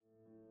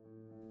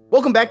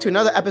Welcome back to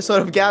another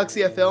episode of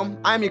Galaxy of Film.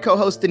 I'm your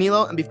co-host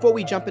Danilo, and before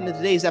we jump into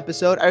today's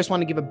episode, I just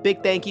want to give a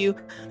big thank you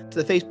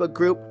to the Facebook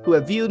group who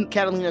have viewed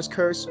Catalina's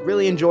Curse,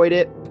 really enjoyed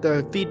it.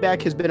 The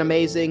feedback has been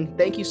amazing.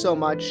 Thank you so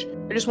much.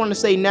 I just wanted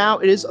to say now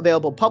it is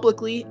available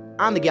publicly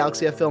on the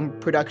Galaxy of Film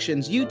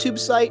Productions YouTube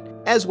site,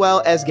 as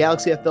well as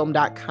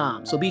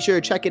galaxyoffilm.com. So be sure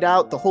to check it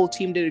out. The whole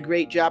team did a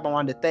great job. I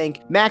wanted to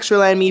thank Max for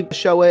letting me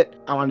show it.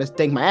 I wanted to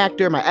thank my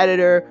actor, my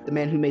editor, the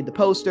man who made the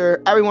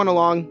poster. Everyone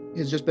along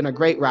has just been a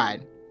great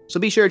ride. So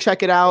be sure to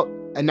check it out.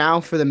 And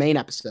now for the main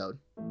episode.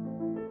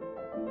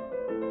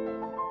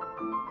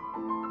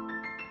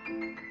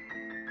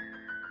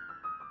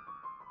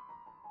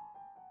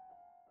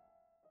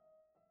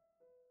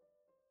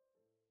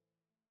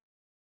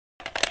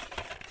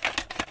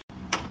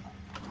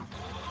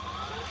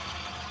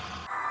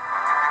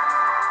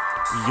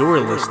 You're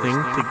listening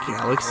to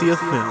Galaxy of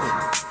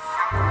Film.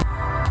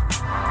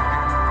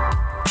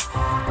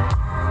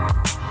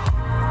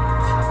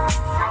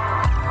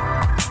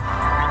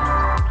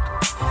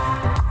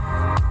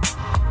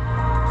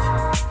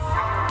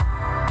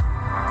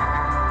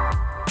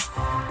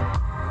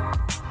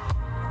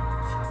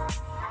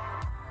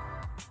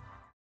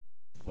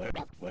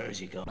 Where is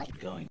he going?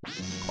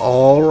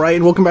 Alright,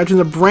 and welcome back to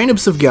the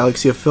brain-ups of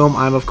Galaxy of Film.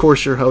 I'm, of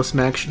course, your host,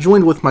 Max,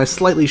 joined with my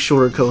slightly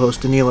shorter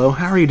co-host, Danilo.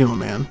 How are you doing,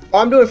 man? Oh,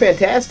 I'm doing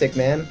fantastic,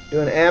 man.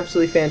 Doing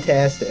absolutely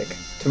fantastic.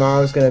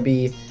 Tomorrow's going to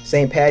be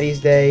St. Patty's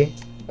Day,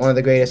 one of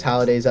the greatest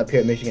holidays up here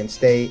at Michigan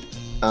State.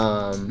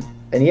 And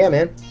yeah,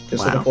 man,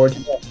 just looking forward to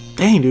that.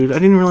 Dang, dude, I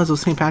didn't realize it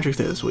was St. Patrick's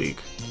Day this week.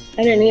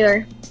 I didn't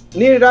either.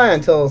 Neither did I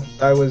until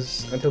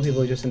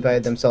people just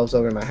invited themselves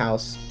over to my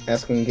house,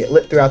 asking to get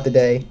lit throughout the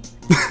day.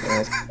 And I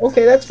was like,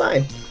 okay, that's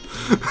fine.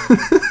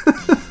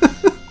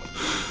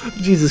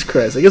 Jesus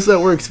Christ, I guess that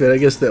works, man. I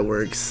guess that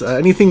works.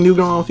 Anything new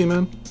going on with you,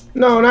 man?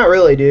 No, not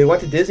really, dude.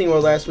 Went to Disney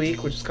World last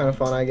week, which is kind of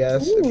fun, I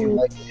guess. Ooh. If you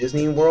like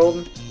Disney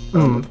World.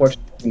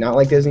 Unfortunately, I do not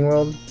like Disney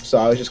World, so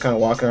I was just kind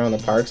of walking around the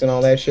parks and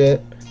all that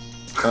shit.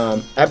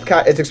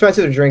 Epcot, it's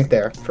expensive to drink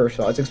there, first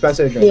of all. It's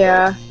expensive to drink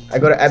Yeah. there. I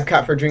go to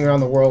Epcot for drinking around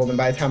the world, and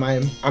by the time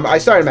I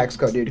started in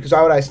Mexico, dude, because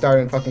why would I start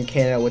in fucking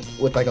Canada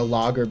with like a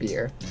lager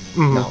beer?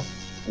 No.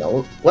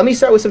 Let me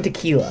start with some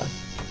tequila.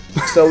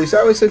 So we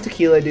started with some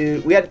tequila,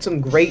 dude. We had some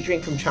great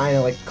drink from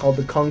China, like called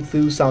the Kung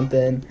Fu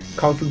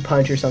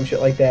Punch or some shit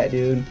like that,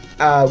 dude.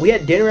 We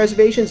had dinner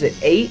reservations at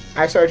 8.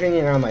 I started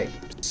drinking around like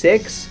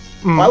 6.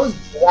 I was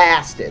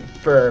blasted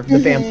for the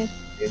family,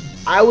 dude.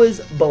 I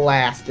was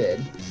blasted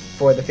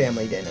for the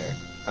family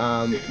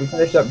dinner. We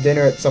finished up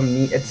dinner at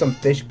some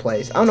fish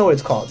place. I don't know what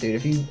it's called, dude.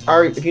 If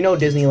you know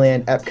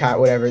Disneyland, Epcot,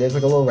 whatever, there's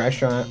like a little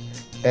restaurant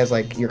that's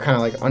like you're kind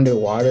of like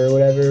underwater or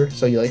whatever.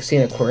 So you like see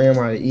an aquarium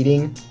while you're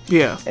eating.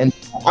 Yeah. And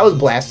I was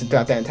blasted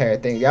throughout that entire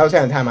thing. I was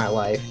having the time of my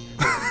life.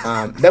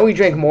 Then we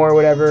drank more or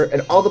whatever,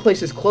 and all the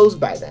places closed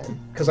by then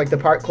because like the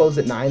park closed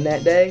at 9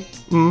 that day.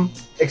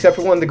 Except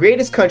for one of the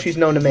greatest countries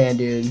known to man,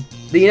 dude,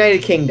 the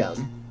United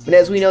Kingdom. And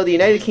as we know, the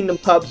United Kingdom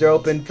pubs are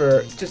open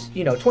for just,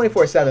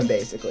 24/7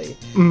 basically.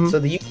 So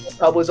the UK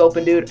pub was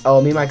open, dude.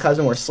 Oh, me and my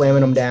cousin were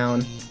slamming them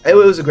down. It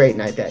was a great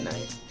night that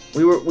night.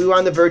 We were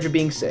on the verge of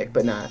being sick,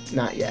 but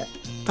not yet.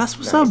 That's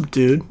what's up,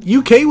 dude.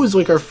 UK was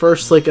like our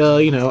first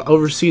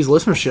overseas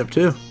listenership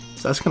too.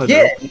 So that's kind of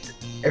dope.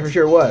 It for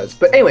sure was.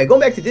 But anyway, going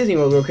back to Disney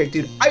World real quick,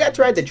 dude. I got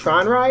to ride the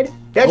Tron ride.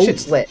 That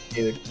shit's lit,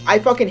 dude. I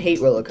fucking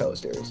hate roller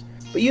coasters.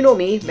 But you know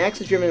me, Max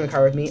has driven in the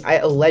car with me. I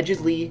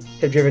allegedly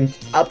have driven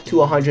up to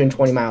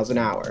 120 miles an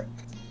hour.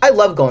 I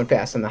love going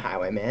fast on the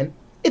highway, man.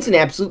 It's an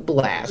absolute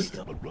blast.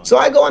 So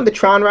I go on the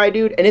Tron ride,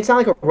 dude, and it's not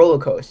like a roller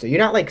coaster. You're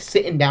not like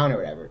sitting down or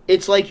whatever.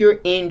 It's like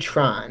you're in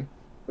Tron.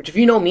 Which if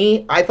you know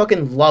me, I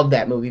fucking loved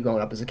that movie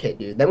growing up as a kid,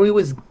 dude. That movie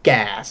was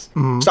gas.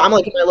 So I'm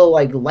like in my little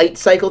like light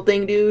cycle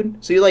thing,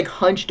 dude. So you're like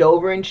hunched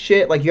over and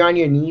shit. Like you're on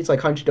your knees, like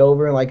hunched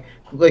over, and like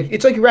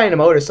it's like you're riding a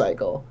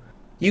motorcycle.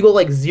 You go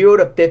like 0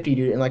 to 50,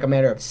 dude, in like a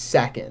matter of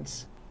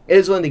seconds. It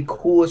is one of the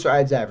coolest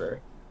rides ever.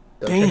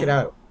 So check it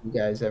out if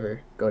you guys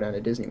ever go down to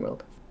Disney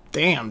World.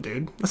 Damn,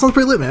 dude. That sounds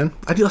pretty lit, man.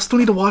 I still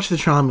need to watch the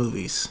Tron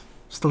movies.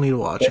 Still need to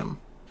watch them.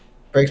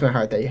 Breaks my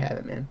heart that you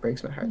haven't, man.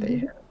 Breaks my heart that you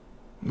haven't.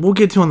 We'll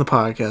get to on the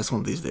podcast one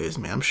of these days,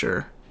 man, I'm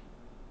sure.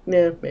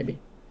 Yeah, maybe.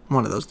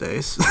 One of those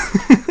days.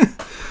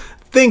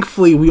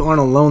 Thankfully, we aren't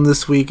alone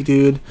this week,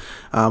 dude.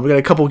 We got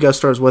a couple guest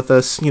stars with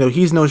us.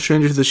 He's no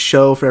stranger to the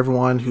show for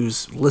everyone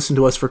who's listened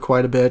to us for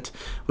quite a bit.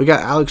 We got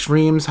Alex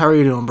Reams. How are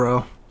you doing,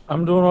 bro?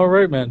 I'm doing all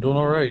right, man. Doing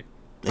all right.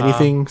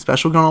 Anything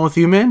special going on with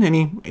you, man?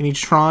 Any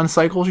Tron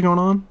cycles going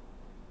on?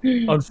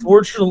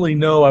 Unfortunately,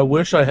 no. I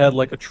wish I had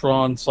like a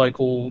Tron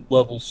cycle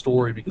level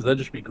story because that'd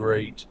just be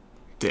great.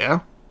 Yeah.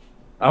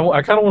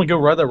 I kind of want to go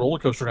ride that roller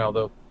coaster now,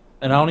 though.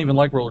 And I don't even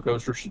like roller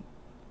coasters.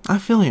 I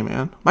feel you,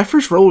 man. My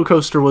first roller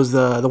coaster was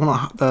the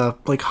one, the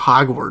like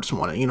Hogwarts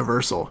one at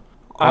Universal.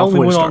 I only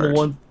went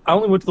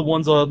to the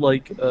ones on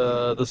like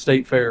the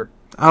State Fair.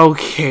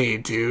 Okay,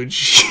 dude.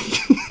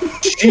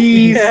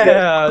 Jeez.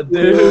 Yeah,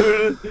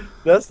 dude.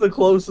 That's the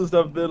closest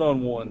I've been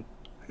on one.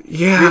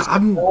 Yeah,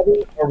 I'm a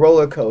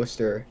roller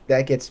coaster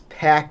that gets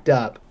packed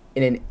up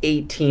in an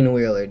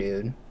 18-wheeler,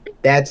 dude.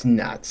 That's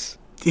nuts.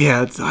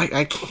 Yeah,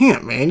 I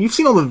can't, man. You've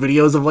seen all the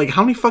videos of, like,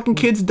 how many fucking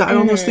kids died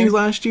on those things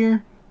last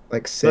year?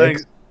 Like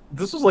 6.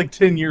 This was like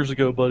 10 years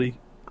ago, buddy.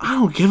 I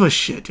don't give a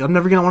shit. I'm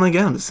never going to want to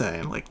get them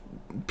saying. Like,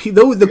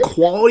 the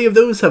quality of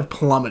those have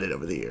plummeted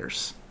over the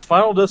years.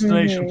 Final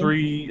Destination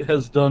 3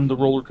 has done the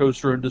roller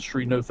coaster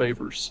industry no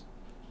favors.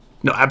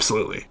 No,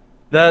 absolutely.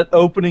 That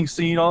opening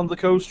scene on the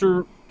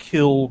coaster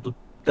killed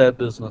that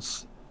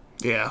business.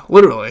 Yeah,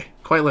 literally.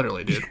 Quite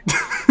literally, dude.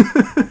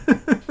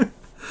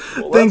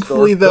 Well,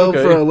 Thankfully, though,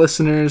 for our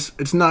listeners,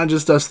 it's not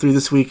just us three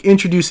this week.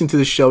 Introducing to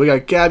the show, we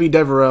got Gabby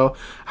Devereaux.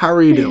 How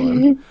are you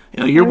doing? You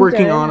know, you're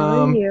working good. on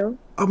How are you?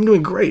 I'm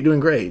doing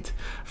great.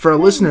 For our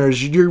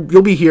listeners,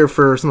 you'll be here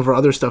for some of our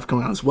other stuff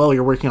going on as well.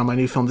 You're working on my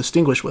new film,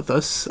 Distinguished, with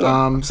us.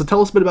 Yeah. So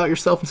tell us a bit about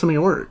yourself and some of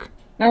your work.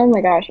 Oh my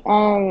gosh.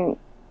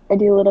 I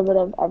do a little bit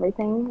of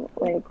everything,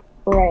 like,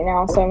 right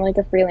now. So I'm like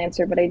a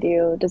freelancer, but I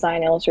do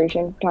design,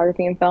 illustration,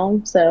 photography, and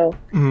film. So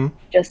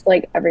just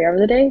like every hour of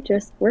the day,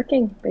 just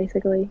working,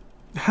 basically.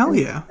 Hell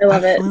yeah. I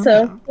love it.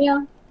 So,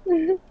 yeah.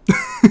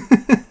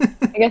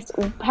 I guess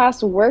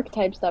past work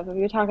type stuff, if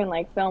you're talking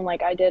like film,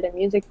 like I did a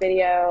music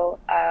video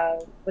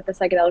with a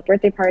psychedelic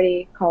birthday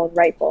party called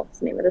Rightful. It's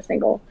the name of the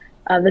single.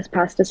 This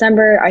past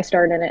December, I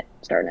starred in it,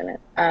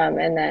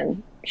 and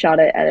then shot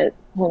it, edited,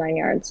 whole 9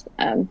 yards,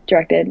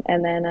 directed,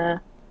 and then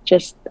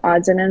just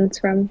odds and ends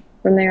from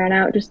there on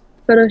out, just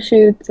photo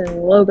shoots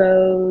and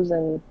logos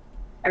and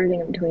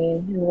everything in between,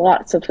 and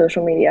lots of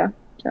social media.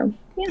 So,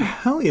 yeah.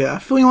 Hell yeah. I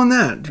feel you on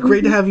that.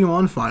 Great to have you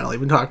on finally. We've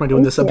been talking about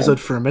doing this episode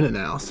for a minute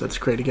now, so it's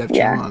great to get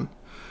you on.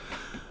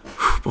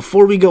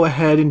 Before we go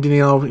ahead and,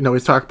 we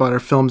talk about our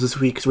films this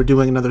week because we're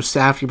doing another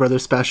Safdie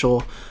Brothers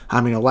special.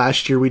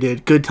 Last year we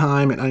did Good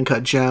Time and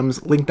Uncut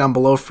Gems. Link down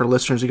below for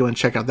listeners to go and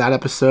check out that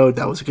episode.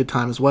 That was a good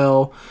time as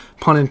well.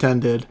 Pun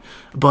intended.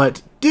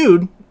 But,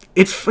 dude,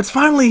 it's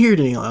finally here,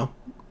 Danilo.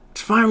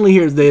 It's finally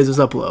here the day of this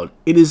upload.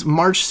 It is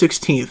March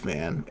 16th,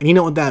 man. And you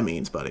know what that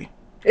means, buddy.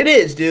 It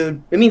is,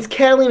 dude. It means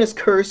Catalina's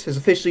Curse has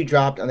officially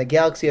dropped on the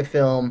Galaxy of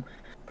Film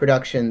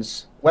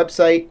Productions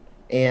website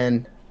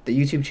and the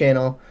YouTube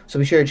channel, so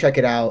be sure to check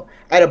it out.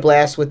 I had a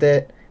blast with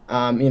it.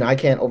 I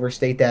can't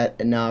overstate that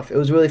enough. It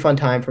was a really fun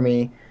time for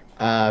me.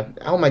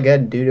 Oh my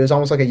god, dude, it was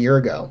almost like a year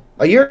ago.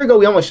 A year ago,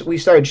 we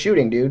started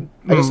shooting, dude.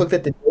 I just looked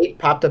at the date,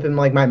 popped up in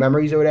like my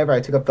memories or whatever. I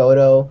took a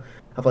photo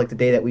of like the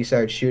day that we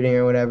started shooting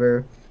or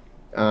whatever.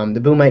 The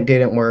boom mic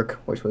didn't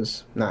work, which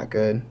was not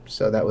good,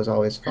 so that was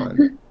always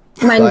fun.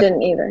 Mine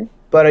didn't either.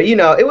 But it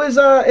was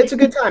it's a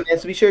good time, man.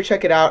 So be sure to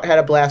check it out. I had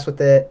a blast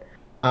with it.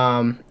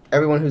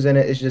 Everyone who's in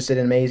it is just did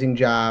an amazing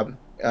job.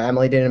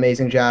 Emily did an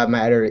amazing job.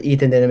 My editor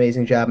Ethan did an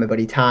amazing job. My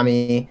buddy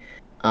Tommy,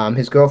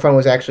 his girlfriend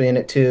was actually in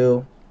it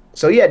too.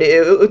 So yeah,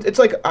 it's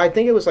like I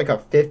think it was like a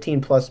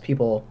 15+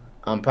 people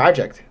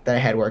project that I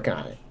had working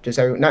on it. Just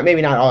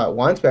maybe not all at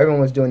once, but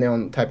everyone was doing their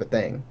own type of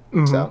thing.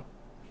 So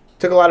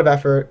took a lot of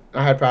effort.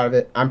 I'm proud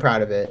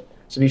of it.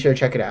 So be sure to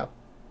check it out.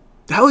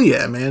 Hell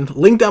yeah, man.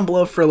 Link down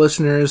below for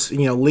listeners.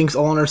 Links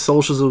all on our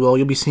socials as well.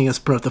 You'll be seeing us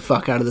promote the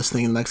fuck out of this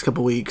thing in the next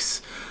couple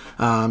weeks.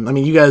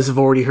 You guys have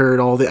already heard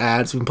all the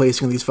ads we've been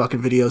placing on these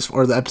fucking videos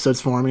or the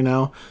episodes for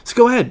them, So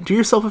go ahead, do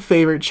yourself a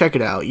favor, check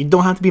it out. You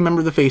don't have to be a member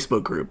of the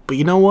Facebook group, but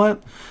you know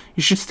what?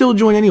 You should still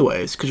join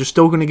anyways, because you're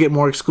still going to get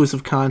more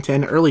exclusive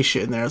content, early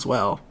shit in there as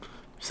well.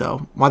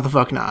 So, why the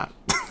fuck not?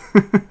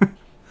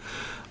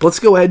 Let's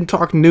go ahead and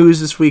talk news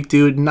this week,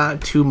 dude.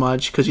 Not too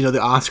much, because, the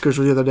Oscars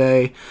were the other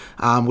day.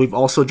 We've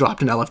also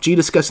dropped an LFG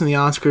discussing the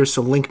Oscars,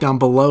 so link down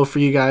below for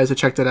you guys to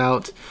check that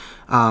out.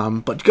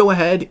 But go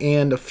ahead,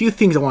 and a few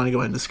things I want to go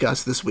ahead and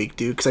discuss this week,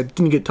 dude, because I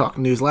didn't get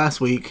talking news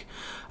last week.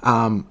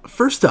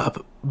 First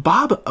up,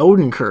 Bob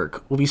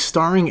Odenkirk will be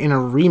starring in a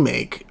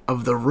remake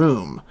of The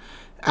Room.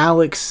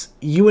 Alex,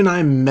 you and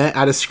I met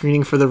at a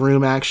screening for The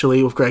Room,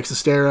 actually, with Greg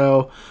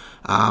Sestero.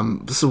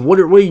 So what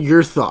are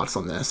your thoughts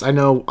on this? I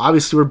know,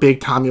 obviously, we're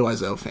big Tommy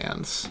Wiseau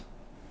fans.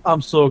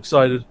 I'm so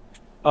excited.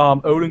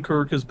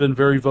 Odenkirk has been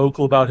very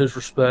vocal about his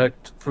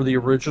respect for the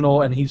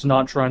original, and he's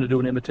not trying to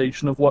do an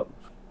imitation of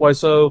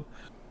Wiseau.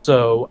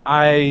 So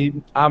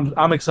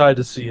I'm excited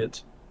to see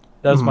it.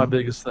 That's my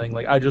biggest thing.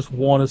 Like, I just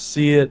want to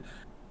see it.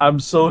 I'm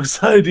so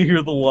excited to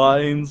hear the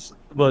lines,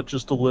 but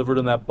just delivered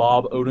in that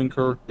Bob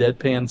Odenkirk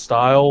deadpan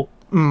style.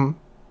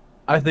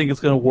 I think it's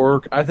going to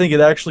work. I think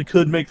it actually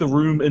could make The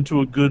Room into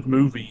a good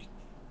movie.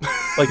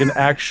 Like an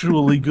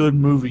actually good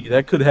movie.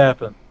 That could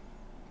happen.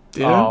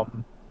 Yeah.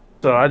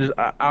 So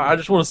I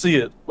just want to see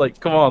it. Like,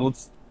 come on,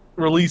 let's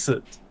release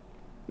it.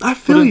 I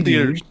feel you,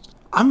 dude.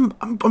 I'm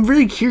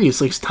very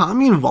curious. Like, is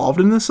Tommy involved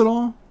in this at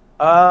all?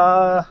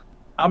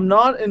 I'm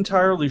not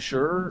entirely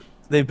sure.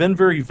 They've been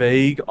very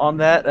vague on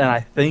that, and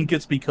I think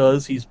it's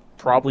because he's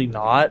probably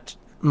not.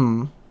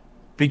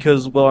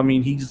 Because,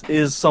 he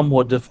is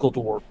somewhat difficult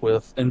to work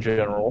with in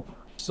general.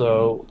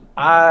 So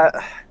I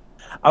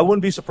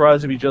wouldn't be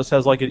surprised if he just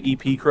has like an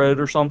EP credit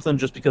or something,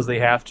 just because they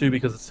have to,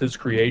 because it's his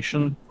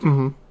creation.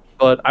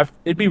 But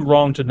it'd be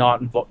wrong to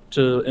not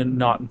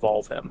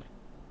involve him.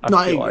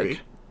 I agree.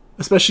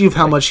 Especially with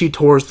how much he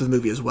tours the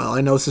movie as well.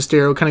 I know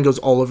Sestero kind of goes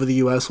all over the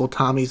U.S. while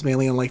Tommy's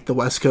mainly on like the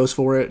West Coast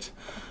for it.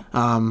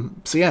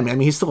 So yeah, man, I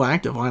mean, he's still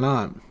active. Why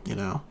not?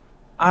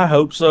 I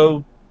hope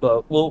so,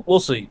 but we'll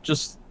see.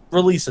 Just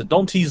release it.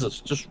 Don't tease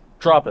us. Just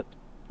drop it.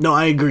 No,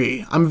 I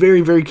agree. I'm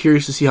very, very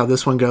curious to see how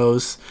this one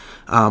goes.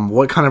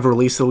 What kind of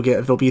release it'll get,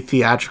 if it'll be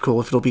theatrical,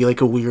 if it'll be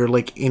like a weird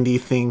like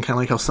indie thing, kind of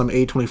like how some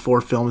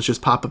A24 films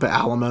just pop up at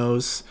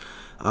Alamos,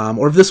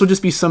 or if this would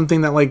just be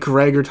something that like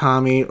Greg or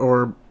Tommy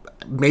or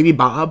maybe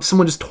Bob,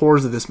 someone just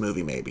tours of this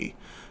movie maybe.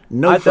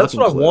 That's what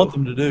Clue. I want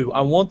them to do.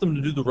 I want them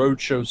to do the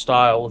roadshow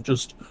style of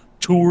just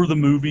tour the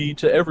movie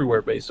to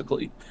everywhere,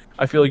 basically.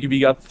 I feel like if you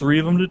got 3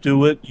 of them to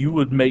do it, you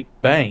would make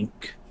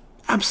bank.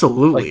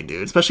 Absolutely,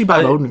 dude. Especially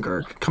Bob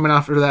Odenkirk coming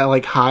after that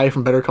like high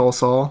from Better Call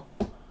Saul.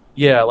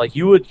 Yeah, like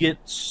you would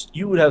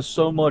have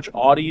so much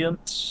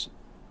audience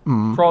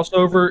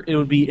crossover, it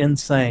would be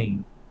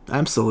insane.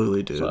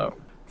 Absolutely, dude. So.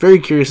 Very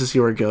curious to see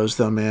where it goes,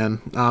 though,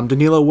 man.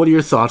 Danilo, what are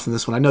your thoughts on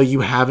this one? I know you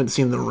haven't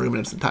seen The Room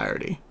in its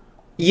entirety.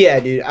 Yeah,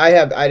 dude.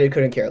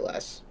 Couldn't care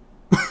less.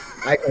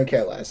 I couldn't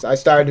care less. I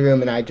started The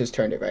Room and I just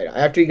turned it right on.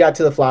 After you got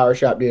to the flower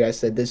shop, dude, I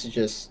said, this is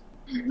just...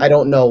 I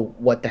don't know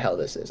what the hell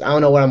this is. I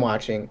don't know what I'm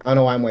watching. I don't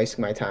know why I'm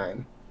wasting my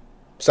time.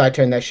 So I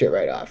turned that shit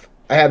right off.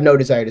 I have no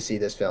desire to see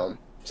this film.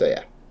 So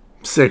yeah.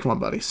 Sick one,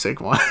 buddy.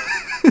 Sick one.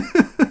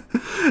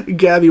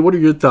 Gabby, what are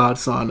your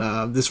thoughts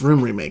on this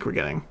Room remake we're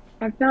getting?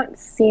 I've not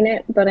seen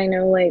it, but I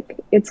know like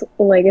it's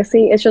a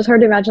legacy. It's just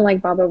hard to imagine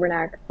like Bob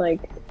Odenkirk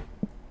like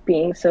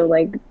being so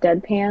like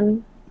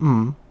deadpan.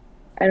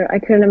 I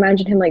couldn't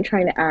imagine him like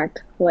trying to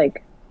act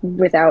like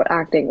without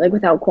acting, like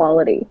without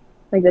quality.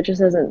 Like that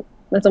just isn't.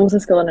 That's almost a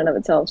skill in and of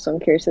itself. So I'm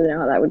curious to know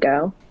how that would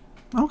go.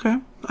 Okay,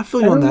 I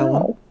feel you on that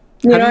one.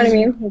 You know what I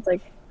mean? It's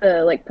like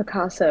the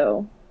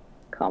Picasso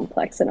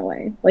complex in a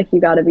way. Like you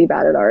got to be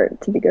bad at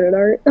art to be good at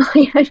art.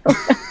 I don't know.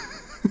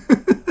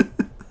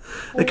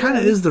 It kind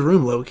of is The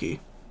Room, low-key.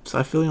 So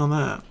I feel you on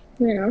that.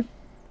 Yeah.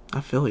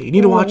 I feel you. You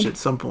need to watch it at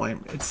some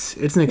point. It's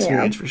an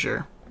experience for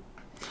sure.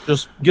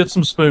 Just get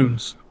some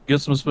spoons.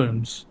 Get some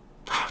spoons.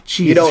 Oh,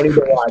 you don't need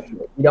to watch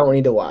it. You don't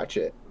need to watch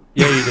it.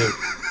 Yeah, you do.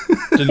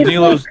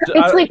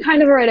 It's like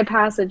kind of a rite of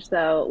passage,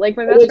 though. Like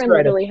my best friend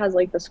literally has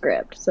like the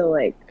script, so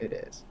like it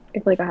is.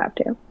 It's like I have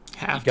to.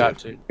 Got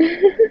to.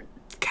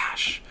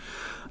 Gosh.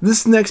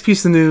 This next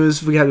piece of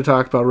news we had to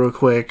talk about real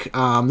quick.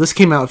 This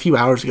came out a few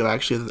hours ago,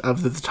 actually,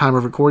 of the time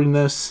of recording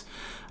this.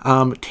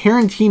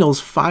 Tarantino's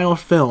final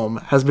film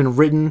has been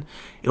written.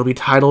 It'll be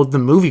titled The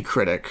Movie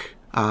Critic.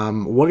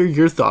 What are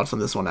your thoughts on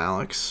this one,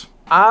 Alex?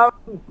 I'm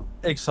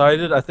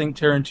excited. I think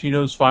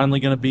Tarantino's finally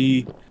going to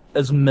be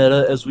as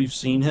meta as we've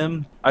seen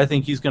him. I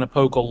think he's going to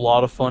poke a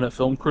lot of fun at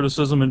film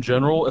criticism in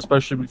general,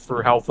 especially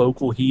for how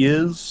vocal he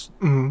is.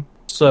 Mm-hmm.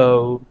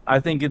 So I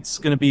think it's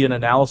going to be an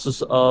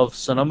analysis of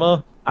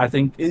cinema. I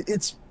think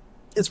it's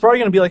probably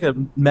going to be like a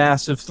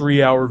massive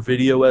 3-hour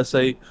video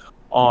essay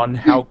on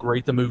how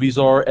great the movies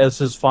are as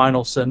his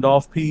final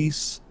send-off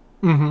piece.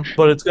 Mm-hmm.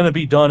 But it's going to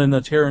be done in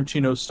the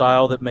Tarantino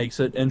style that makes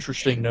it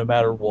interesting no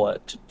matter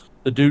what.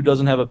 The dude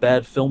doesn't have a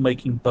bad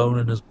filmmaking bone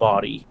in his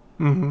body.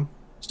 Mm-hmm.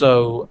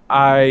 So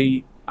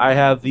I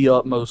have the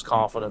utmost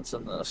confidence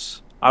in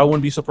this. I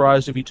wouldn't be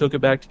surprised if he took it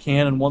back to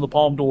Cannes and won the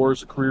Palme d'Or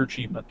as a career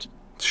achievement.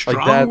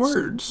 Strong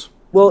words.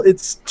 Well,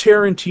 it's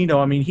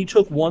Tarantino. I mean, he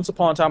took Once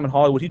Upon a Time in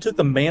Hollywood. He took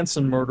the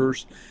Manson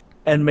murders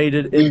and made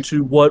it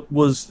into what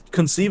was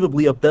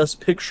conceivably a Best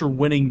Picture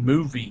winning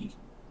movie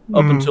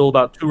up until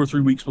about 2 or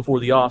 3 weeks before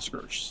the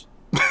Oscars.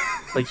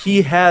 Like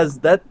he has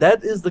that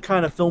is the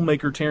kind of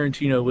filmmaker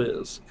Tarantino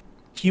is.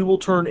 He will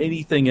turn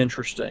anything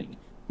interesting.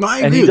 No, I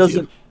agree with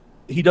you.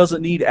 He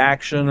doesn't need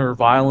action or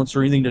violence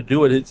or anything to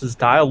do it. It's his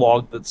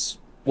dialogue that's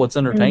what's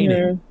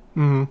entertaining.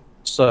 Mm-hmm.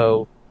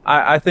 So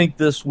I think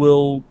this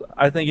will.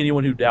 I think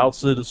anyone who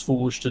doubts it is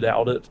foolish to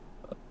doubt it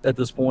at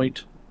this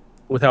point,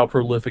 with how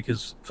prolific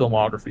his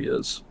filmography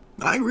is.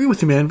 I agree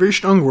with you, man. Very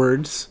strong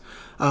words.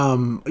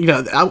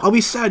 I'll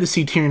be sad to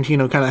see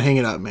Tarantino kind of hang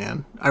it up,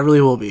 man. I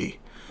really will be.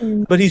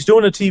 But he's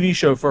doing a TV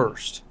show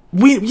first.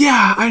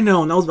 I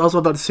know. And I was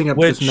about to sing up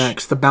this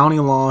next. The Bounty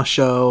Law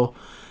show.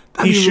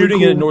 He's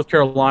shooting it in North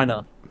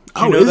Carolina.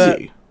 Do you know that?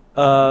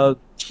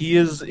 He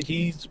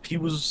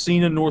was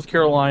seen in North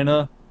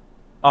Carolina,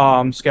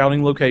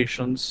 scouting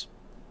locations,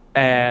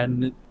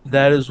 and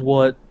that is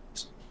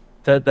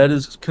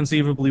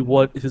conceivably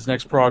what his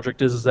next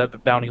project is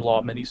that Bounty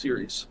Law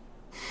miniseries.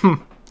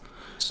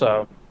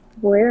 So.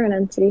 Where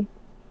in NC?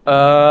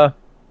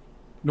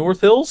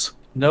 North Hills?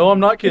 No, I'm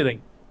not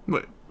kidding.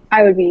 Wait.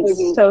 I would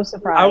be so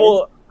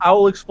surprised. I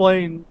will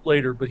explain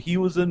later, but he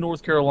was in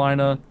North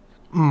Carolina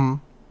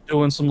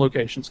doing some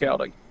location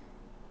scouting.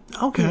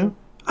 Okay.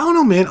 I don't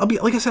know, man. I'll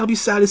be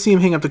sad to see him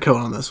hang up the coat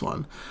on this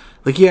one.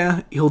 Like,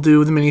 yeah, he'll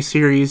do the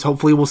miniseries.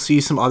 Hopefully we'll see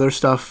some other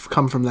stuff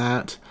come from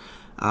that.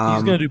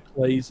 He's going to do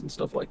plays and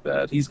stuff like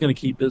that. He's going to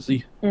keep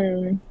busy.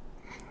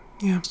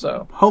 Yeah.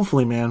 So.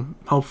 Hopefully, man.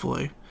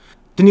 Hopefully.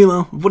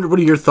 Danilo, what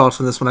are your thoughts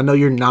on this one? I know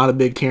you're not a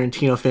big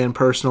Tarantino fan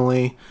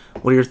personally.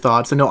 What are your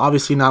thoughts? I know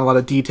obviously not a lot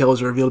of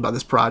details are revealed about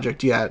this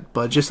project yet,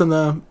 but just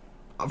from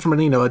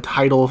a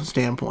title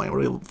standpoint, what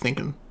are you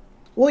thinking?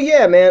 Well,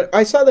 yeah, man.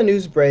 I saw the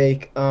news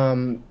break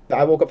that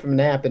I woke up from a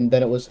nap, and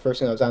then it was the first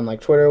thing that was on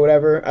like Twitter or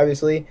whatever,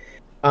 obviously.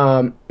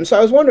 And so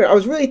I was wondering, I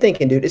was really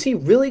thinking, dude, is he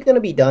really gonna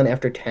be done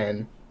after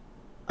 10?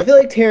 I feel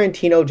like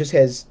Tarantino just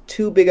has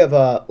too big of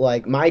a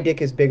like my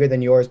dick is bigger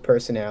than yours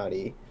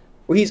personality,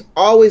 where he's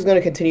always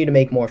gonna continue to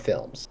make more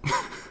films.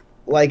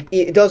 Like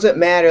it doesn't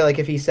matter like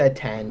if he said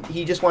 10,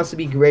 he just wants to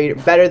be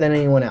better than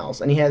anyone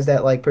else, and he has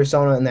that like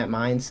persona and that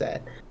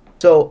mindset.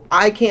 So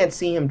I can't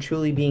see him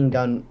truly being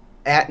done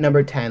at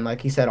number 10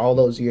 like he said all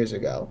those years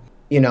ago.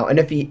 And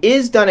if he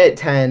is done at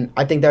 10,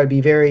 I think that would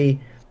be very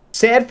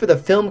sad for the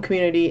film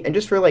community and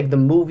just for like the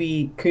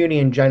movie community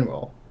in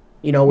general.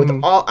 With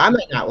all, I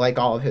might not like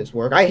all of his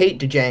work. I hate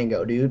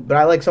Django, dude, but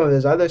I like some of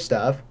his other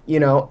stuff,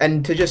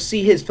 and to just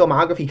see his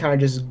filmography kind of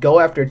just go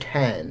after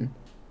 10,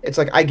 it's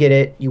like, I get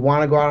it. You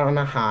want to go out on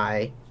a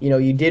high,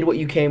 you did what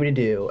you came to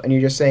do, and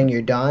you're just saying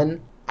you're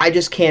done. I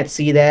just can't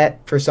see that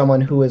for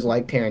someone who is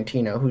like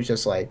Tarantino, who's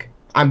just like,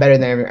 I'm better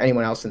than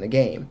anyone else in the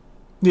game.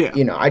 Yeah.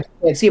 I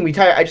just can't see him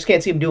retire. I just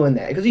can't see him doing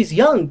that because he's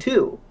young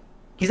too.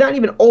 He's not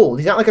even old.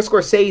 He's not like a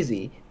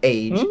Scorsese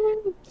age.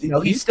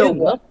 He's still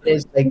what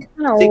is like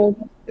 6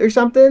 or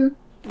something.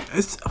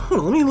 Hold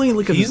on, let me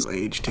look at his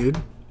age, dude.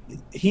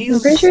 I'm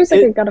pretty sure he's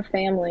like got a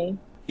family.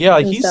 Yeah,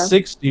 he's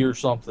 60 or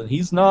something.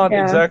 He's not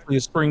exactly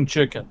a spring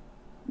chicken.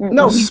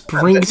 No, he's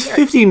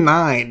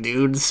 59,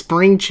 dude.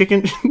 Spring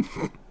chicken.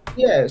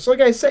 Yeah, so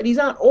like I said, he's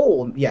not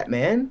old yet,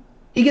 man.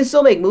 He can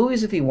still make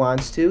movies if he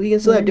wants to. He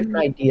can still have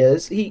different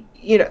ideas.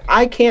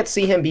 I can't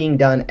see him being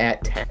done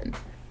at 10.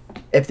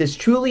 If this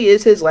truly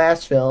is his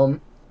last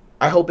film,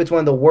 I hope it's one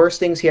of the worst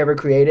things he ever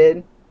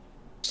created.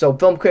 So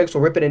film critics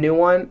will rip it a new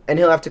one, and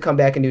he'll have to come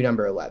back and do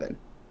number 11.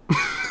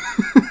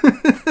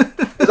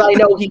 Because I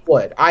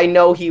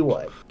know he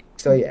would.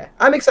 So yeah,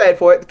 I'm excited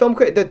for it.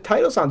 The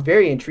title sounds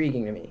very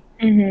intriguing to me.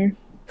 Mm-hmm.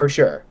 For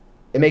sure.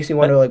 It makes me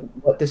wonder like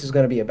what this is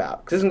going to be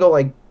about. Because it can go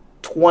like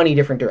 20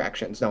 different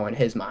directions, in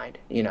his mind,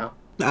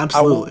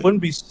 Absolutely.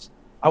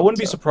 I wouldn't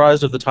be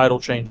surprised if the title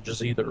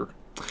changes either.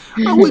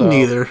 I wouldn't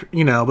either,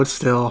 but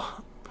still,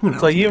 who knows?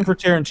 It's like even for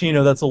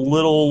Tarantino, that's a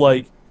little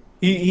like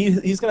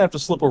he's gonna have to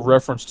slip a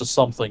reference to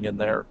something in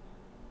there.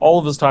 All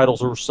of his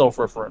titles are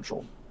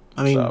self-referential.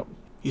 I mean,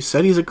 you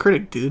said he's a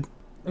critic, dude.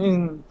 I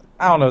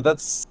don't know.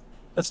 That's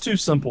too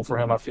simple for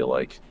him. I feel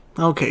like.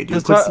 Okay,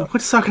 dude.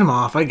 Quit sucking him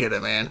off. I get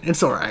it, man.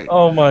 It's all right.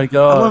 Oh my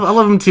god. I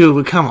love him too,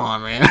 but come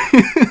on, man.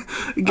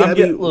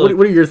 Gabby, what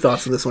are your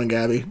thoughts on this one,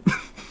 Gabby?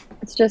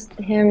 It's just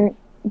him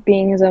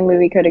being his own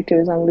movie critic to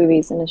his own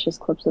movies, and it's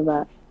just clips of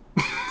that.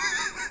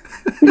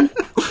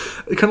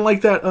 Kind of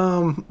like that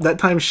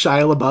time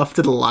Shia LaBeouf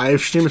did a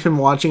live stream of him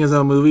watching his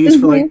own movies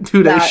for like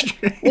 2 days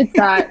straight.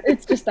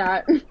 It's just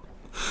that.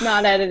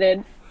 Not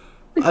edited.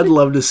 I'd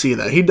love to see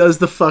that. He does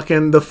the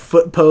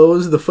foot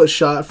pose, the foot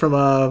shot from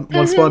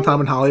Once Upon a Time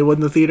in Hollywood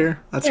in the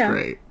theater. That's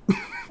great.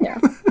 Yeah.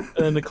 And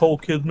then Nicole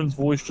Kidman's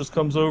voice just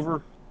comes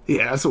over.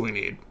 Yeah, that's what we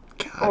need.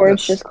 God, or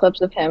it's just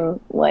clips of him,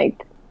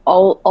 like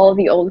all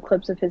the old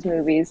clips of his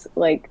movies,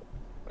 like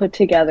put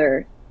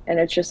together, and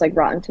it's just like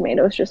Rotten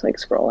Tomatoes, just like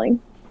scrolling,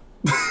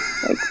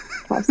 like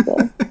past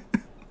the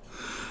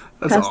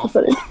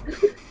footage.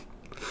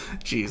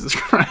 Jesus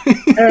Christ!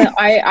 I don't know.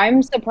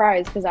 I'm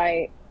surprised because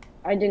I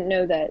didn't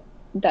know that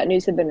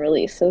news had been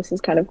released, so this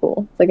is kind of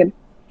cool. It's like a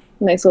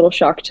nice little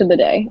shock to the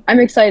day. I'm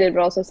excited,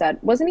 but also sad.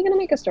 Wasn't he going to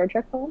make a Star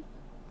Trek film?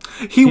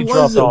 He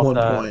was at one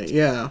point,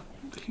 yeah.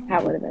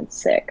 That would have been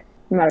sick.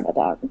 I'm mad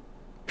about that.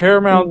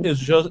 Paramount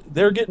is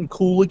they're getting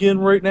cool again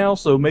right now,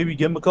 so maybe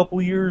give him a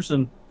couple years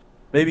and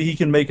maybe he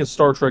can make a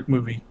Star Trek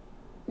movie.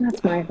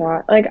 That's my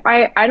thought. Like,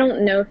 I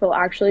don't know if it'll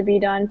actually be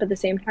done, but at the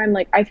same time,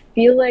 like, I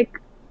feel like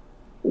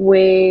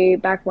way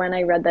back when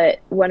I read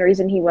that one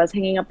reason he was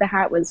hanging up the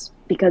hat was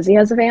because he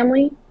has a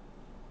family.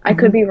 I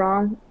could be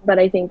wrong, but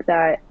I think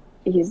that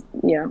he's,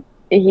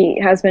 he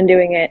has been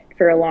doing it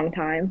for a long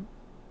time.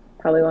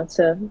 Probably wants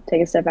to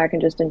take a step back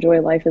and just enjoy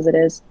life as it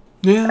is.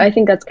 Yeah. I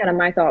think that's kind of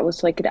my thought,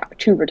 was like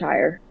to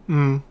retire.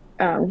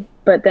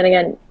 But then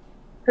again,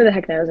 who the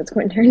heck knows? It's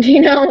Quentin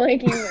Tarantino.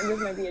 Like,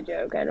 this might be a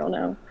joke. I don't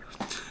know.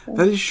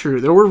 That is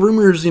true. There were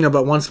rumors,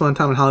 about Once Upon a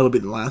Time in Hollywood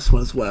being the last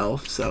one as well.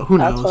 So who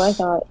knows? That's what I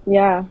thought.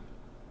 Yeah.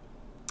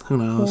 Who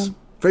knows? Yeah.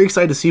 Very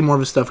excited to see more of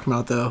his stuff come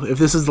out, though. If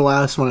this is the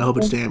last one, I hope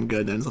it's damn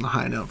good and ends on a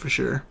high note for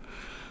sure.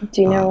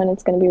 Do you know when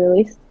it's going to be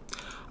released?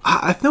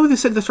 I know they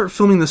said they start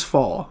filming this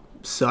fall,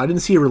 so I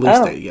didn't see a release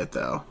date yet,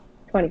 though.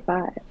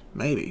 25.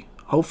 Maybe.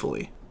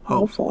 Hopefully.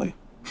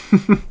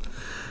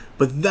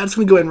 But that's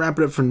going to go ahead and wrap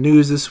it up for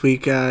news this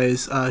week,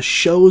 guys.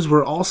 Shows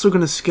we're also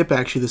going to skip,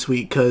 actually, this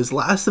week, because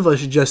Last of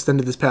Us just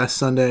ended this past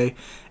Sunday,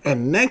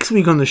 and next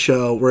week on the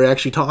show, we're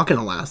actually talking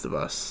to Last of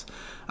Us.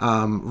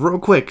 Real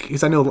quick,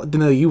 because I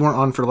know you weren't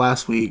on for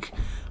last week.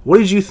 What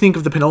did you think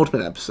of the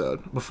penultimate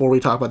episode before we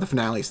talk about the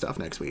finale stuff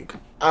next week?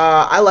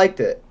 I liked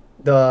it.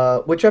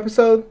 Which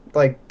episode?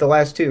 Like the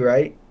last two,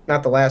 right?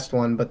 Not the last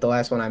one, but the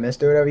last one I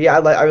missed or whatever. Yeah,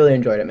 I really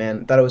enjoyed it,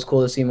 man. Thought it was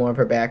cool to see more of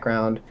her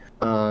background.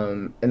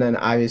 And then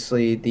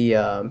obviously the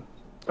oh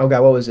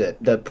god, what was it?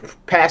 The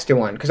pastor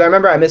one, because I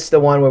remember I missed the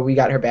one where we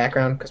got her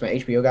background because my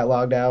HBO got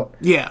logged out.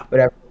 Yeah.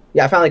 Whatever.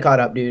 Yeah, I finally caught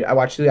up, dude. I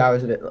watched 3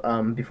 hours of it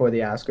before the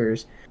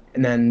Oscars,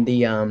 and then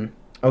the oh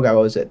god,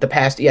 what was it? The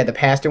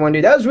pastor one,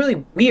 dude. That was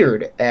really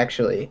weird,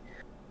 actually.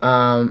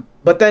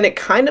 But then it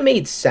kind of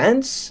made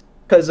sense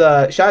because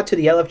shout out to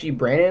the LFG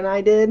Brandon and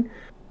I did,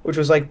 which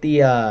was like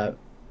the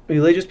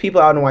religious people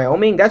out in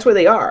Wyoming. That's where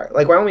they are.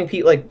 Like Wyoming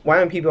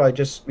people are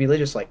just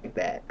religious like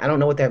that. I don't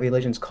know what that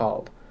religion's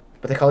called,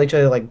 but they call each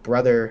other like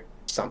brother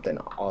something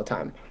all the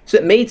time. So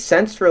it made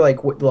sense for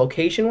like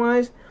location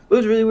wise. It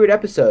was a really weird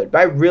episode, but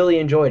I really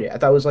enjoyed it. I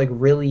thought it was like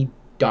really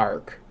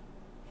dark.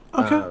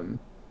 Okay.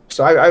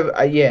 So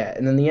I yeah,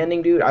 and then the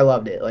ending, dude, I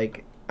loved it.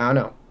 Like I don't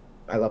know,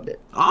 I loved it.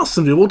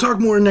 Awesome, dude. We'll talk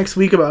more next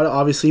week about it,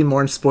 obviously,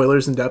 more in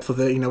spoilers in depth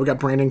with it. You know, we got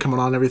Brandon coming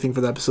on and everything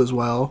for the episode as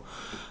well.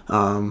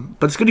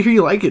 But it's good to hear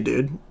you like it,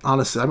 dude.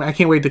 Honestly, I mean, I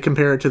can't wait to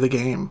compare it to the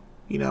game,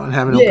 you know, and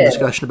have an open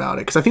discussion about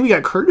it. Because I think we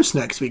got Curtis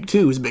next week,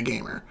 too, who's a big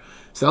gamer.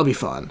 So that'll be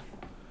fun.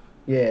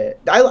 Yeah,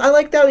 I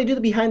like that they do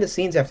the behind the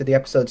scenes after the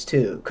episodes,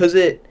 too. Because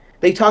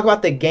they talk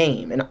about the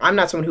game, and I'm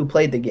not someone who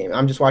played the game.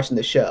 I'm just watching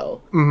the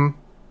show. Mm-hmm.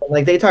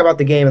 Like, they talk about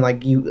the game, and,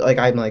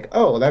 I'm like,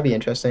 oh, that'd be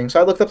interesting.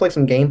 So I looked up, like,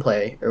 some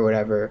gameplay or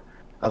whatever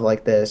of,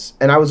 like, this.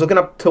 And I was looking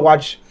up to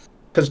watch,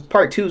 because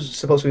part 2 is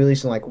supposed to be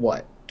released in, like,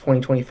 what,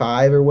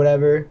 2025 or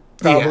whatever?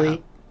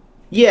 Probably.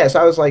 Yeah,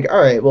 so I was like, all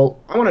right, well,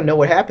 I want to know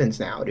what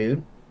happens now,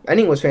 dude.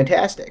 Ending was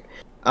fantastic.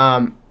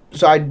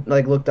 So I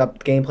like looked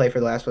up gameplay for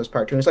The Last of Us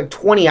Part 2. And it's like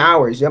 20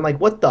 hours. Dude. I'm like,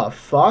 what the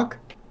fuck?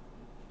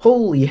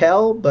 Holy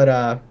hell! But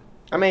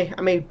I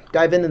may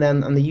dive into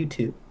them on the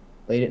YouTube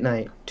late at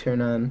night. Turn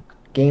on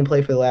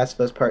gameplay for The Last of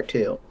Us Part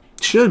 2.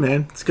 Should,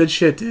 man. It's good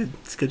shit, dude.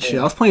 It's good shit.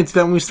 I was playing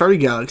that when we started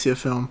Galaxy of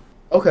Film.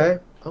 Okay.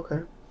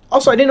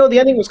 Also, I didn't know the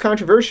ending was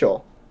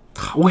controversial.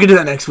 We'll get to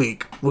that next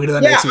week.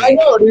 Next week. I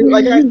know, dude.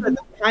 Like I said, the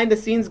behind the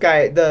scenes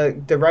guy,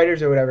 the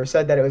writers or whatever,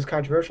 said that it was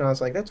controversial. And I was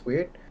like, that's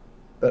weird.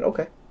 But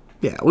okay.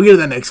 Yeah, we'll get to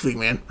that next week,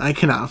 man. I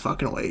cannot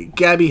fucking wait.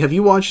 Gabby, have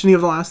you watched any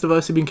of The Last of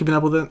Us? Have you been keeping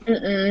up with it?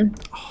 Mm-mm.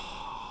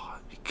 Oh,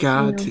 you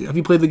got to. Have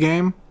you played the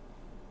game?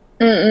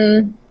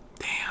 Mm-mm.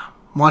 Damn.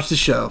 Watch the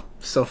show.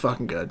 So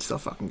fucking good.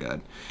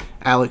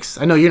 Alex,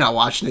 I know you're not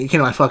watching it. You came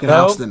to my fucking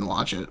house and didn't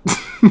watch it.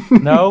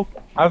 No,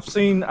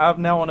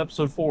 I'm now on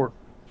episode 4.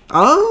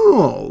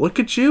 Oh, look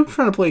at you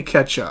trying to play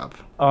catch up.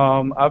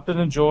 I've been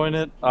enjoying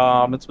it.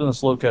 It's been a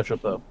slow catch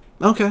up though.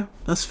 Okay,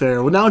 that's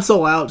fair. Well, now it's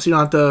all out, so you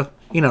don't have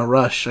to,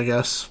 rush, I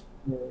guess.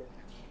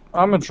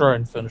 I'm gonna try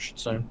and finish it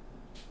soon.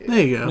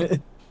 There you go.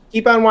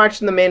 Keep on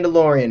watching The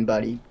Mandalorian,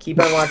 buddy.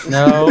 Keep on watching.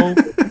 No,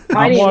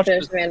 I didn't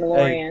finish The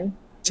Mandalorian. Hey,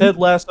 Ted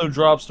Lasso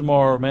drops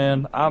tomorrow,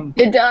 man.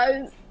 It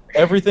does.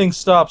 Everything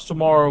stops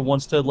tomorrow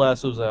once Ted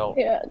Lasso's out.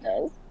 Yeah, it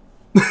does.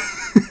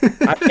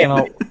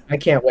 I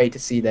can't wait to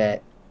see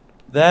that.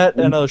 That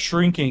and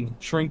shrinking.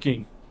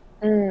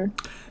 Mm.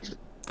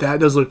 That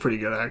does look pretty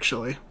good,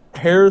 actually.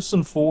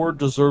 Harrison Ford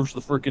deserves the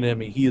freaking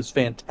Emmy. He is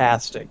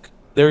fantastic.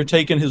 They're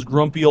taking his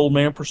grumpy old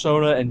man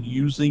persona and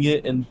using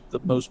it in the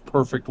most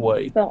perfect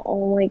way. The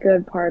only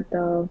good part,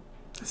 though.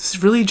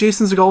 Is really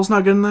Jason Segal's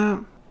not good in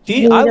that?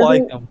 I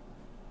like him.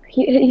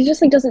 He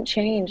just like doesn't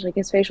change. Like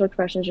his facial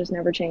expressions just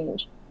never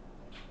change.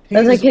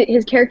 It's like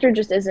his character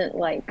just isn't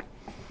like,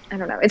 I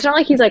don't know. It's not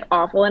like he's like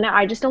awful in it.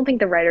 I just don't think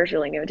the writers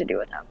really knew what to do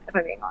with him, if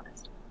I'm being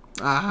honest.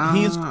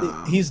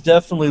 He's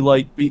definitely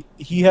like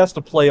he has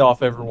to play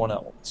off everyone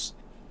else,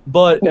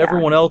 but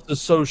everyone else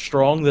is so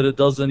strong that it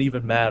doesn't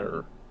even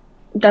matter.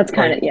 That's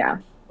kind of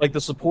Like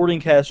the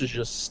supporting cast is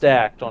just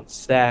stacked on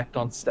stacked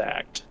on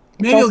stacked.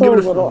 Maybe it's I'll also give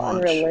it a little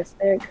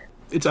unrealistic.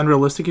 It's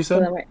unrealistic, you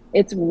said? So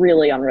it's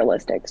really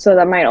unrealistic. So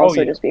that might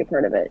also just be a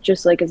part of it,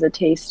 just like as a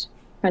taste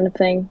kind of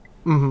thing.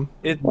 Mm-hmm.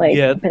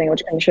 Depending on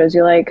which kind of shows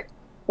you like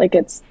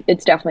it's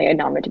definitely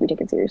not meant to be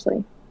taken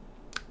seriously.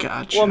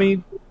 Gotcha. Well, I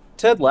mean,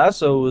 Ted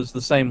Lasso is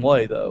the same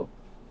way though.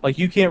 Like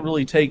you can't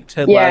really take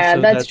Ted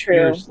Lasso that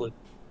seriously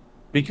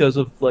because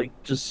of like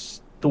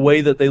just the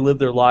way that they live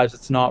their lives.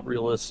 It's not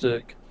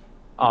realistic.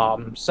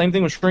 Same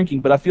thing with Shrinking,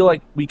 but I feel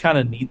like we kind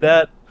of need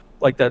that,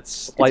 like that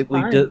slight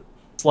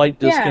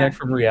disconnect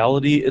from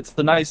reality. It's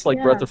the nice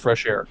breath of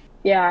fresh air.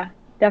 Yeah,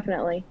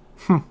 definitely.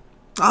 I'll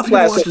have to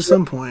watch at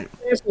some point.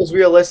 This was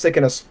realistic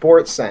in a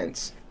sports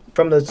sense.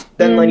 From the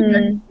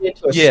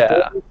into a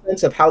sports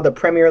sense of how the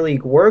Premier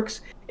League works,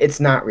 it's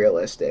not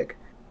realistic.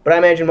 But I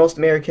imagine most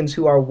Americans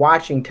who are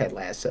watching Ted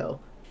Lasso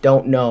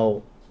don't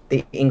know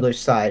the English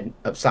side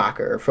of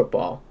soccer or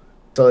football,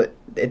 so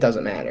it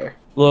doesn't matter.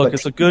 Look, but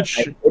it's a good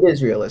it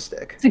is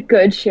realistic. It's a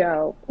good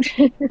show.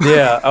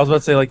 Yeah, I was about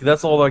to say,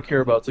 that's all I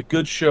care about. It's a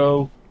good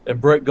show,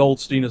 and Brett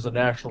Goldstein is a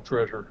national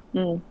treasure.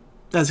 Mm.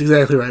 That's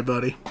exactly right,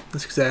 buddy.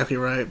 That's exactly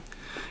right.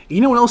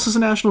 You know what else is a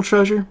national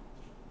treasure?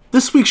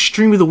 This week's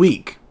Stream of the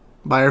Week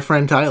by our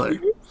friend Tyler.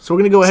 So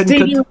we're going to go ahead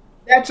and cut...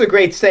 That's a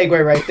great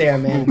segue right there,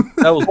 man.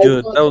 That was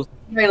good. That was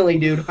finally,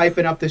 dude,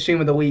 hyping up the Stream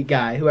of the Week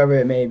guy, whoever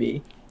it may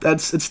be.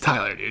 It's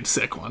Tyler, dude.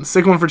 Sick one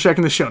for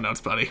checking the show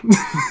notes, buddy.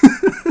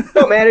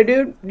 Don't matter,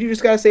 dude. You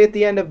just gotta say at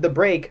the end of the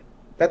break,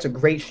 that's a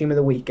great Stream of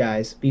the Week,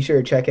 guys. Be sure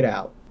to check it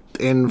out.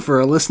 And for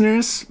our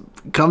listeners,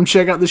 come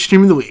check out the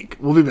Stream of the Week.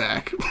 We'll be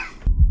back.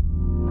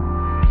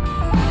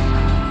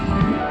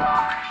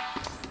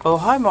 Oh,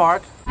 hi,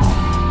 Mark.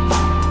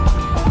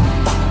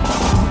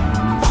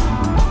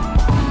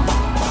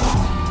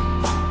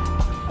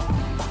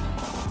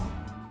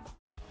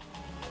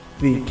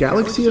 The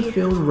Galaxy of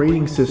Film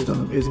rating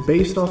system is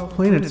based off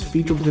planets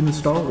featured within the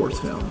Star Wars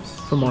films.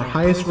 From our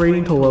highest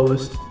rating to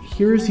lowest,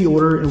 here is the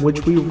order in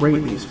which we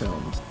rate these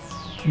films.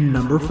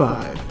 Number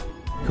 5.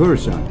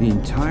 Coruscant, the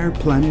entire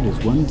planet is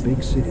one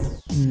big city.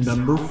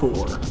 Number 4.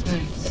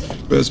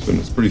 Bespin,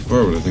 it's pretty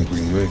far, but I think we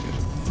can make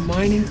it.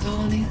 Mining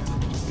colony?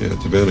 Yeah,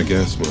 Tabana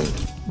gas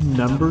mine.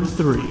 Number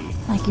 3.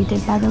 Like you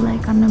did by the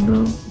lake on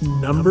Naboo.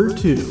 Number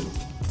 2.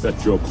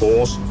 Set your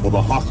course for the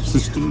Hoth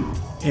system.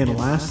 And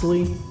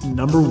lastly,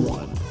 number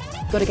 1.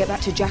 Gotta get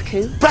back to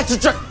Jakku. Back to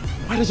Jakku!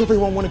 Why does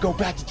everyone want to go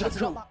back to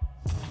Jakku?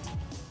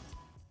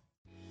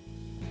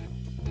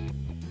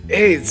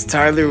 Hey, it's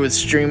Tyler with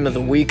Stream of the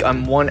Week.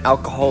 I'm one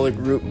alcoholic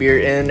root beer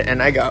in,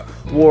 and I got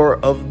War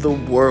of the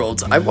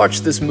Worlds. I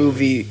watched this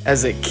movie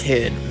as a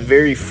kid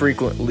very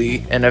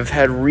frequently, and I've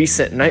had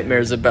recent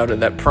nightmares about it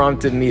that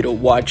prompted me to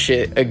watch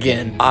it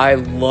again. I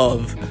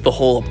love the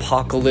whole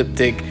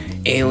apocalyptic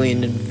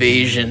alien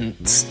invasion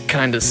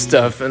kind of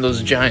stuff, and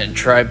those giant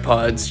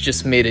tripods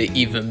just made it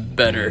even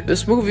better.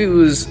 This movie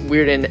was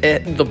weird,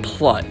 and the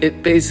plot,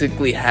 it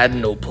basically had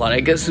no plot. I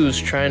guess it was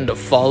trying to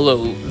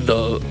follow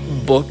the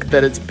book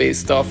that it's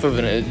based off of,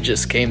 and it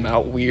just came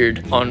out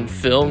weird on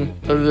film.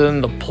 Other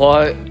than the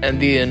plot and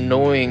the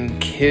annoying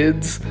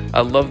kids,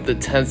 I love the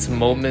tense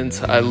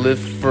moments. I live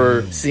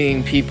for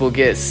seeing people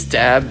get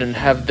stabbed and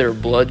have their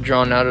blood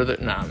drawn out of their...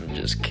 Nah, I'm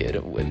just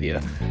kidding with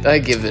you. I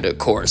give it a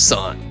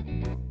Coruscant.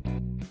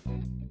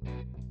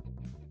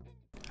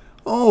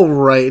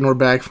 Alright, and we're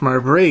back from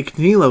our break.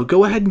 Nilo,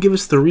 go ahead and give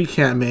us the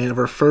recap, man, of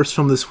our first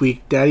film this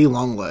week, Daddy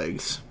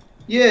Longlegs.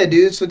 Yeah,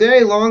 dude. So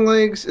Daddy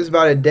Longlegs is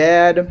about a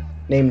dad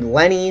named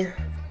Lenny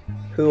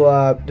who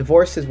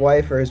divorced his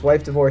wife, or his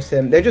wife divorced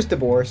him. They're just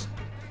divorced,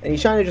 and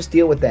he's trying to just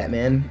deal with that,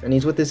 man. And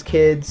he's with his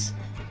kids,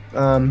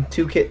 3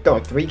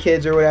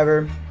 kids or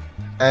whatever.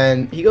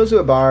 And he goes to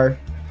a bar,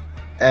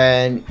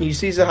 and he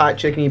sees a hot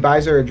chick, and he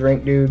buys her a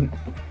drink, dude,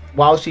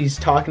 while she's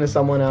talking to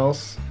someone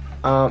else.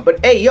 But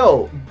hey,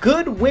 yo,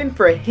 good win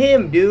for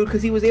him, dude,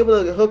 because he was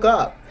able to hook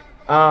up.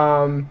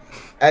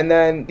 And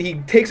then he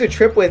takes a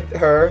trip with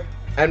her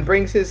and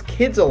brings his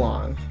kids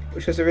along,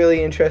 which was a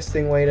really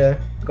interesting way to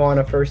go on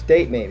a first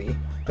date, maybe.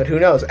 But who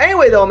knows?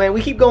 Anyway, though, man,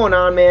 we keep going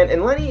on, man.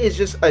 And Lenny is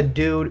just a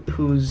dude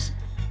who's...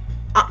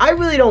 I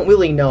really don't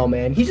really know,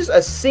 man. He's just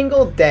a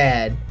single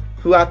dad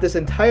who, out this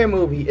entire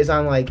movie, is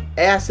on, like,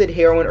 acid,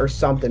 heroin, or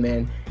something,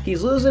 man.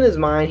 He's losing his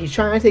mind. He's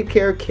trying to take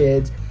care of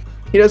kids.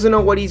 He doesn't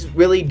know what he's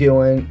really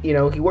doing. You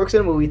know, he works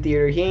in a movie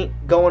theater. He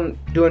ain't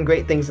doing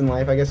great things in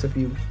life. I guess if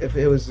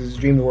it was his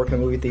dream to work in a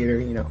movie theater,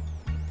 you know,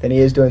 then he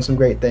is doing some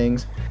great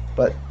things.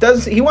 But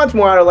he wants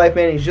more out of life,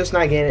 man. He's just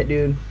not getting it,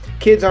 dude.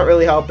 Kids aren't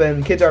really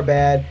helping. Kids are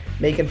bad,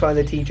 making fun of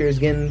the teachers,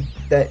 getting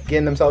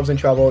themselves in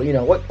trouble. You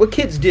know what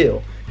kids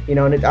do. You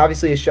know, and it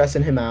obviously is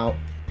stressing him out.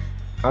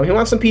 He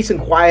wants some peace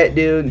and quiet,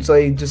 dude. And so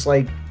he just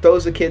like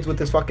throws the kids with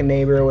his fucking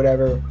neighbor or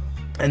whatever,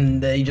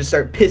 and they just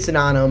start pissing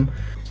on him.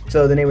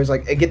 So the neighbor's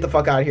like, hey, "Get the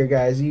fuck out of here,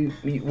 guys! I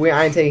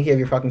ain't taking care of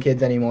your fucking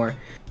kids anymore."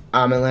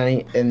 And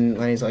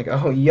Lenny's like,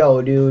 "Oh,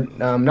 yo, dude,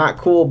 not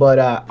cool, but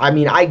I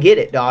mean, I get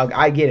it, dog.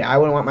 I get it. I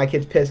wouldn't want my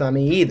kids pissed on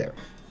me either."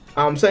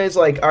 So it's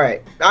like, all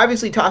right,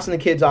 obviously tossing the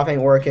kids off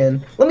ain't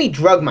working. Let me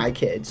drug my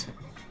kids.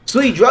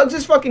 So he drugs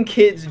his fucking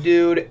kids,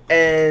 dude,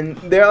 and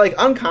they're like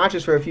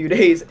unconscious for a few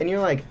days, and you're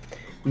like,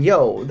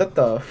 yo, what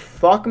the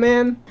fuck,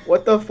 man?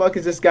 What the fuck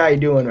is this guy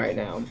doing right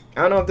now?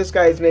 I don't know if this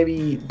guy is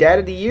maybe dad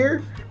of the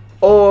year,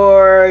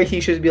 or he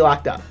should be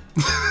locked up.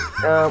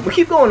 We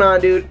keep going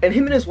on, dude, and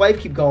him and his wife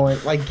keep going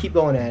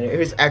at it.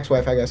 His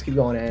ex-wife, I guess, keep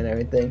going at it and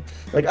everything.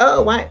 Like,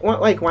 oh, why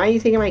are you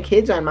taking my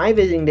kids on my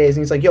visiting days?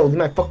 And he's like, yo, leave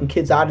my fucking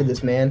kids out of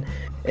this, man.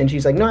 And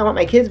she's like, no, I want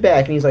my kids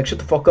back. And he's like, shut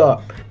the fuck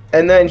up.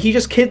 And then he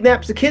just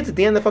kidnaps the kids at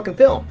the end of the fucking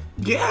film.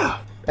 Yeah.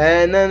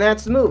 And then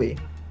that's the movie.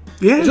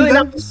 Yeah, it's really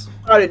not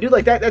about it, dude.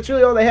 Like that's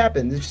really all that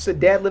happens. It's just a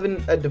dad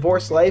living a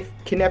divorced life,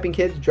 kidnapping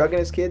kids, drugging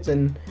his kids,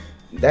 and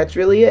that's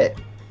really it.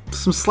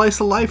 Some slice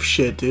of life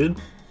shit, dude.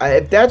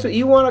 If that's what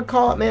you want to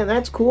call it, man,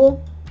 that's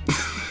cool.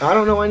 I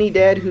don't know any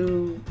dad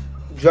who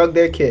drugged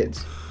their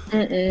kids.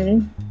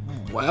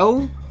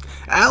 Well,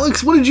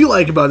 Alex, what did you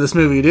like about this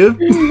movie, dude?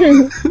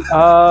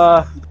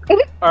 All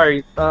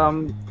right.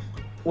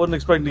 Wasn't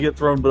expecting to get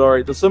thrown, but all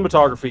right. The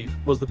cinematography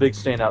was the big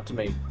standout to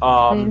me.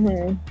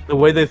 The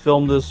way they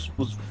filmed this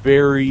was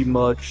very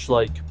much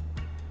like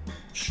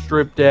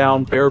stripped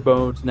down, bare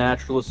bones,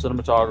 naturalist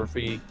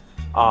cinematography.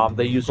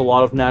 They used a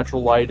lot of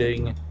natural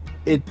lighting.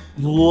 It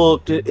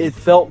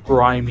felt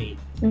grimy.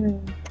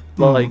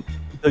 Like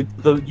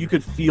you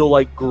could feel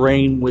like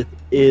grain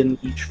within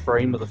each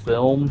frame of the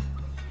film.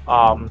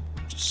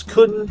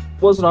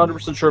 Wasn't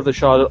 100% sure if they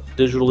shot it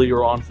digitally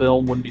or on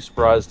film. Wouldn't be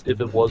surprised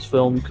if it was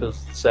film,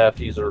 because the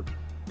Safdies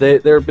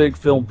they're big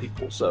film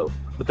people. So,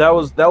 but that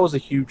was a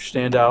huge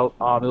standout.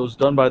 It was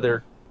done by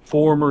their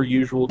former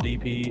usual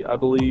DP, I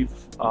believe,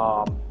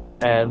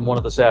 and one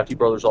of the Safdie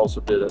brothers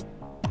also did it.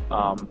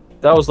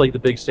 That was like the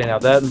big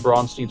standout. That and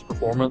Bronstein's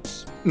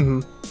performance,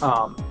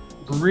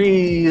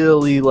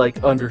 really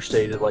like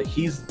understated. Like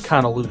he's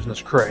kind of losing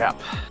his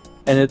crap.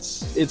 and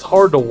it's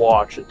hard to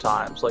watch at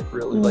times. Like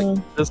really,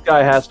 like this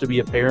guy has to be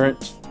a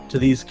parent to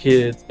these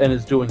kids and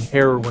is doing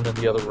heroin in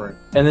the other room,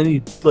 and then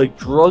he like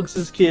drugs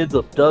his kids,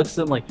 abducts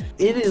them. Like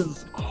it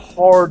is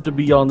hard to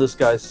be on this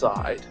guy's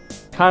side.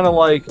 Kind of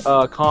like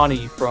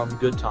Connie from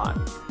Good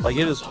Time. Like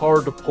it is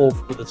hard to pull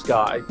for this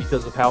guy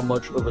because of how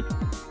much of a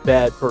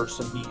bad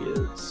person he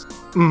is.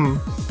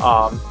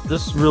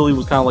 This really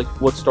was kind of like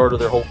what started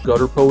their whole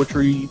gutter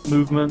poetry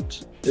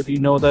movement, if you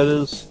know what that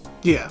is.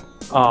 Yeah.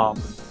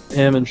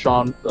 Him and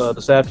Sean, the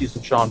Safdies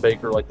and Sean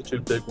Baker, like the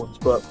two big ones.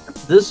 But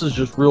this is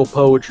just real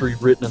poetry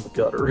written in the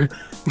gutter.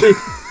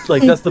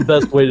 Like that's the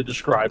best way to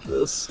describe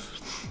this.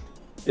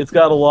 It's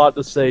got a lot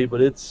to say,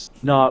 but it's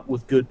not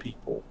with good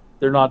people.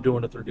 They're not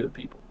doing it through good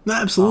people. No,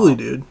 absolutely,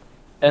 dude.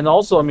 And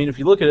also, I mean, if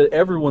you look at it,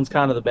 everyone's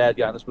kind of the bad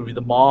guy in this movie.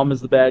 The mom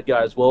is the bad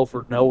guy as well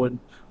for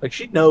knowing, like,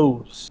 she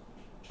knows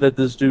that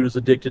this dude is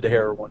addicted to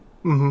heroin.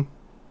 Mm-hmm.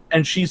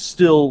 And she's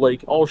still,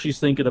 like, all she's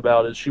thinking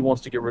about is she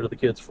wants to get rid of the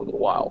kids for a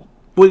little while.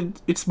 Well,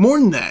 it's more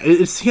than that.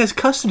 He has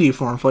custody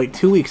for him for, like,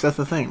 2 weeks. That's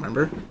the thing,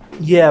 remember?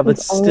 Yeah, but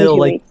still,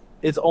 like,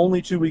 it's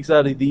only 2 weeks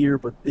out of the year,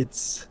 but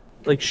it's,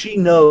 like, she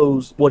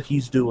knows what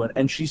he's doing,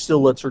 and she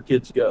still lets her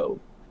kids go.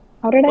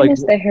 How did I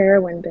miss the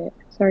heroin bit?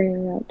 Sorry to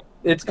interrupt.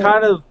 It's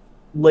kind of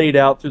laid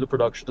out through the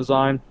production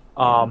design.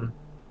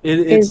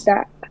 Is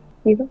that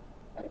evil?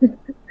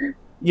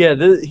 Yeah,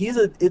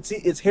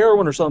 it's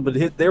heroin or something,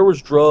 but there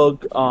was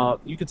drug.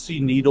 You could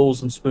see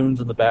needles and spoons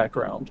in the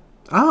background.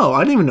 Oh, I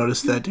didn't even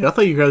notice that, dude. I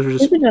thought you guys were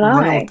just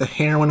running with the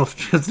heroin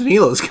with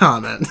Danilo's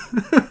comment.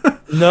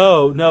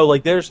 No,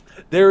 like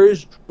there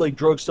is like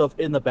drug stuff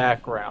in the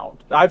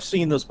background. I've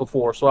seen this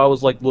before, so I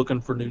was like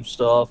looking for new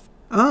stuff.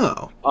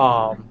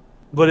 Oh.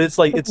 But it's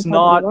like it's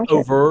not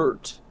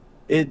overt.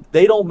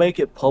 They don't make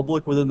it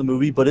public within the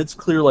movie, but it's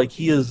clear like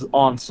he is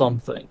on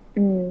something.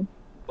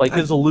 Like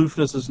his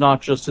aloofness is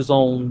not just his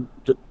own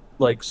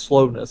like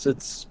slowness;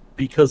 it's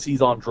because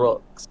he's on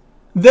drugs.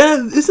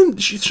 Then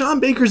isn't Sean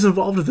Baker's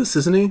involved with this,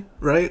 isn't he?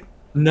 Right?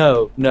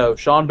 No,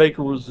 Sean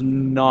Baker was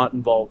not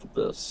involved with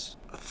this.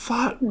 I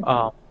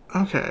thought.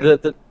 Okay.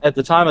 At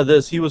the time of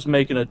this, he was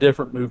making a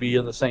different movie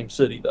in the same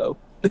city, though.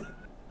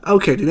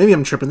 Okay, dude, maybe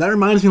I'm tripping. That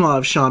reminds me a lot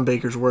of Sean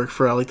Baker's work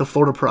for like the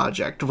Florida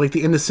Project, of like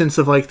the innocence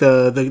of like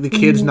the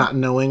kids not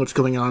knowing what's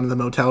going on in the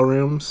motel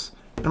rooms.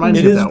 It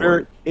reminds me of that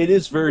work. It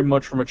is very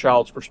much from a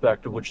child's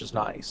perspective, which is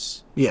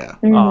nice. Yeah.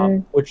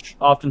 Which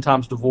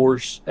oftentimes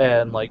divorce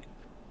and like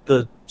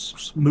the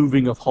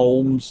moving of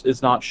homes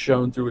is not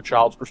shown through a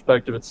child's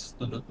perspective. It's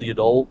the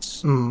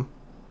adults.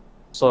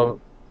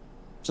 So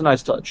it's a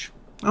nice touch.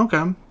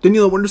 Okay,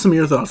 Danilo, what are some of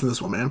your thoughts on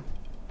this one, man?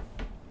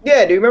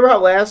 Yeah, do you remember how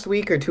last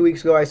week or 2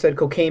 weeks ago I said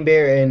Cocaine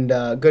Bear and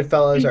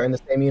Goodfellas are in the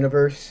same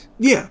universe?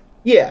 Yeah.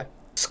 Yeah.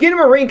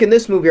 Skinamarink and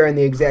this movie are in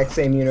the exact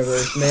same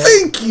universe, man.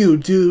 Thank you,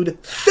 dude.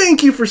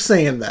 Thank you for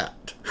saying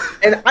that.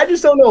 And I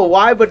just don't know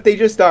why, but they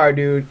just are,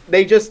 dude.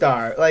 They just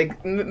are.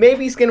 Like,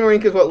 maybe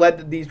Skinamarink is what led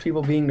to these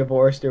people being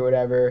divorced or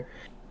whatever.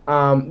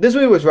 This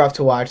movie was rough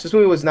to watch. This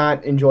movie was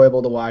not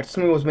enjoyable to watch. This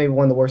movie was maybe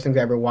one of the worst things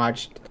I ever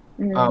watched.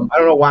 I don't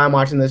know why I'm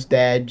watching this.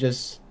 Dad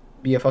just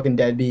be a fucking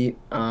deadbeat.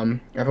 If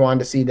I wanted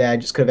to see Dad,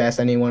 just could have asked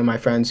any one of my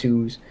friends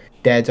whose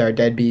dads are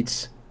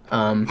deadbeats.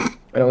 I don't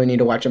really need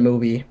to watch a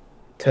movie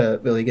to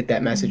really get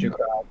that message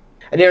across.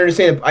 I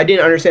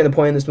didn't understand the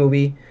point of this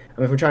movie.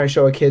 If we're trying to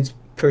show a kid's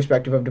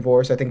perspective of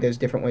divorce, I think there's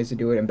different ways to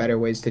do it and better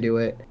ways to do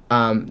it.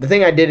 The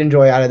thing I did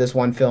enjoy out of this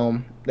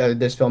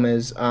film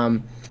is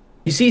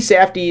you see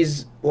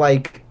Safdie's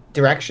like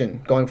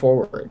direction going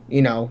forward.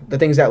 You know, the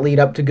things that lead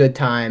up to Good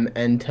Time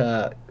and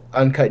to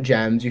Uncut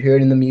Gems. You hear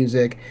it in the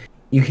music.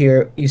 You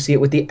see it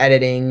with the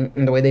editing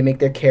and the way they make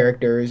their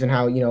characters and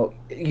how, you know,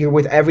 you're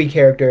with every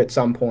character at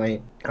some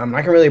point.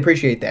 I can really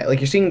appreciate that. Like,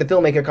 you're seeing the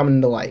filmmaker come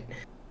into light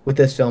with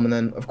this film and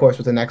then, of course,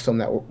 with the next film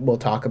that we'll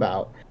talk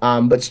about.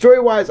 But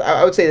story-wise,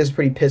 I would say this is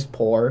pretty piss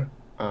poor.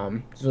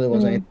 This really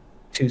wasn't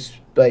too...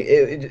 I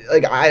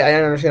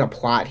didn't understand a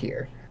plot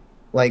here.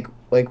 Like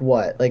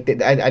what? Like,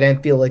 I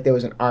didn't feel like there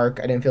was an arc.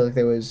 I didn't feel like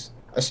there was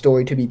a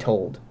story to be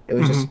told. It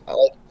was just,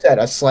 like you said,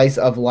 a slice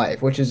of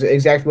life, which is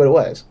exactly what it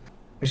was.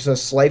 It's just a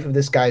slice of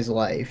this guy's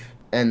life,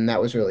 and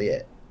that was really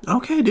it.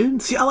 Okay,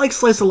 dude. See, I like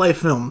slice of life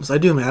films. I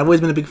do, man. I've always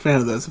been a big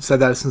fan of this. I've said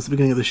that since the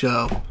beginning of the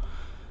show.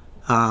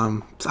 So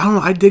I don't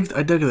know. I dig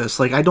this.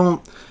 Like, I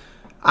don't.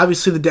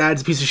 Obviously, the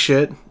dad's a piece of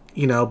shit,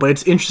 you know. But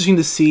it's interesting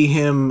to see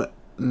him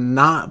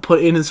not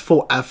put in his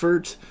full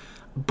effort,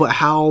 but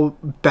how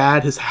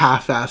bad his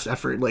half-assed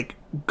effort like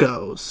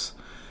goes.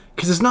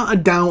 Because it's not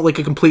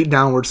a complete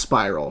downward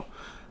spiral.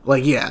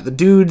 Like, yeah, the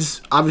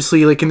dude's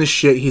obviously, like, in this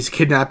shit. He's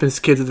kidnapping his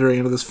kids at the very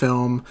end of this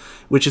film,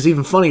 which is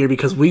even funnier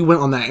because we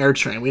went on that air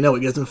train. We know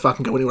he doesn't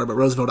fucking go anywhere but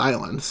Roosevelt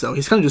Island, so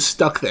he's kind of just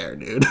stuck there,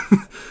 dude.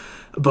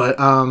 But,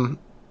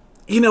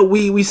 you know,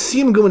 we see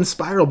him go in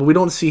spiral, but we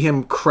don't see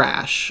him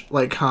crash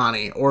like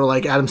Connie or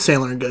like Adam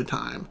Sandler in Good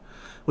Time,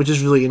 which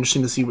is really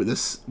interesting to see where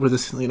this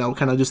you know,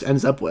 kind of just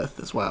ends up with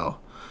as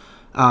well.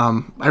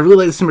 I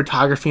really like the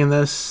cinematography in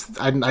this.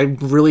 I'm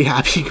really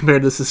happy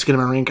compared to this to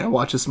Skinamarink. I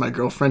watched this with my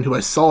girlfriend, who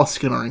I saw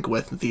Skinamarink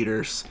with in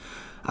theaters.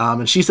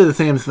 And she said the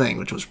same thing,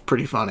 which was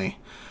pretty funny.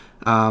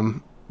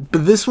 But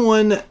this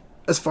one,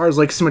 as far as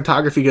like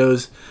cinematography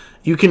goes,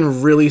 you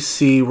can really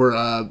see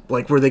where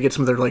they get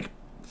some of their like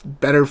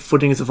better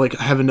footings of like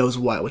heaven knows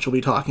what, which we'll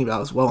be talking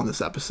about as well in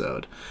this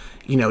episode.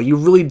 You know, you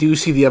really do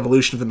see the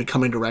evolution of them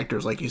becoming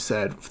directors, like you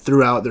said,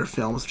 throughout their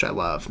films, which I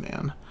love,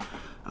 man.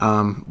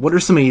 What are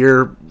some of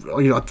your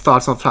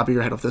thoughts off the top of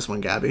your head with this one,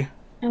 Gabby?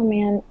 Oh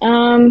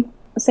man,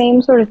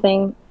 same sort of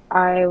thing.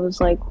 I was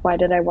like, why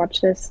did I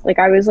watch this? Like,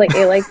 I was like,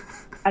 it like,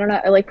 I don't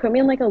know, it like put me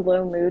in like a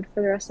low mood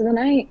for the rest of the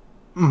night,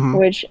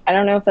 which I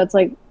don't know if that's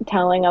like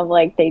telling of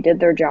like they did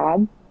their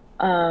job,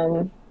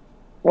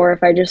 or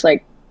if I just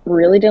like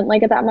really didn't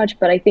like it that much.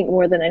 But I think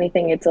more than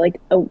anything, it's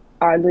like a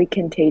oddly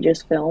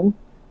contagious film.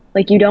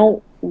 Like, you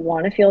don't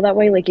want to feel that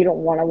way. Like, you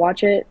don't want to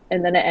watch it,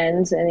 and then it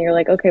ends, and you're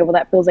like, okay, well,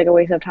 that feels like a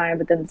waste of time.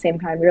 But then at the same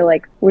time, you're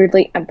like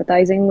weirdly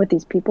empathizing with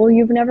these people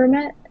you've never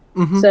met.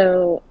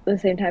 So at the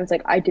same time, it's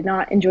like I did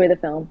not enjoy the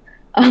film.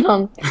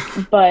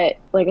 But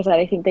like I said,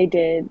 I think they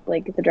did,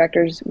 like, the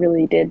directors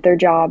really did their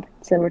job.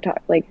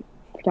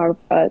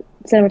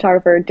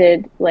 Cinematographer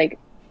did like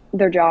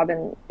their job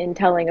in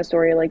telling a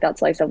story like that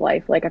slice of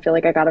life. Like, I feel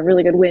like I got a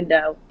really good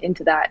window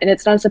into that, and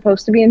it's not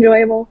supposed to be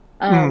enjoyable.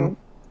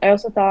 I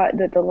also thought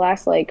that the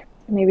last like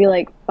maybe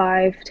like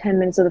 5-10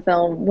 minutes of the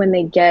film, when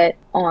they get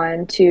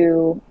on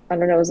to, I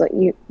don't know, it was like,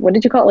 what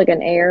did you call it, like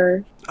an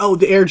air? Oh,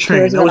 the air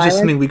train. That was just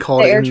something we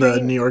called it in train?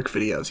 The New York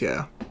videos,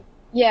 yeah.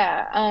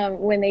 Yeah,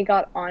 when they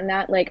got on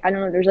that, like, I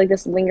don't know, there's like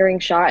this lingering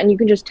shot, and you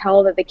can just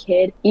tell that the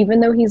kid, even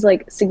though he's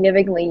like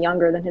significantly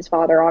younger than his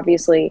father,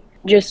 obviously,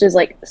 just is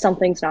like,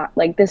 something's not,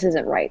 like, this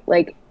isn't right.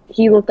 Like,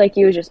 he looked like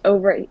he was just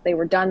over it. They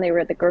were done. They were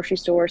at the grocery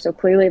store, so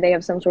clearly they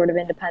have some sort of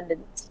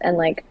independence and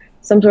like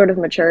some sort of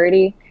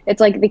maturity.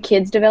 It's like the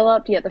kids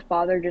developed, yet the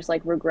father just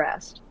like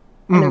regressed.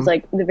 And it was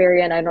like the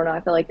very end, I don't know,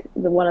 I feel like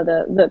one of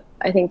the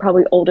I think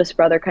probably oldest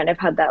brother kind of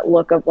had that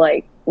look of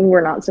like,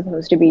 we're not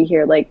supposed to be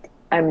here. Like,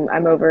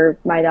 I'm over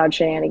my dad's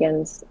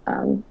shenanigans,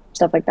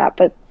 stuff like that.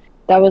 But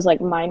that was like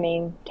my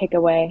main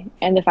takeaway,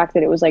 and the fact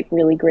that it was like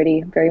really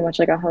gritty, very much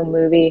like a home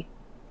movie,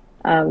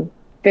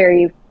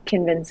 very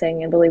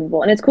convincing and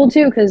believable. And it's cool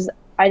too because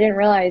I didn't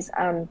realize,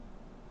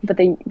 but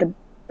the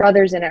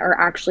brothers in it are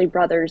actually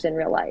brothers in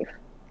real life.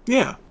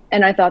 Yeah.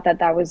 And I thought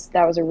that was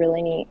a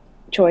really neat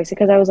choice,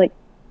 because I was like,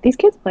 these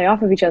kids play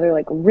off of each other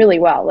like really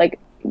well. Like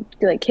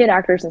kid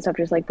actors and stuff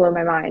just like blow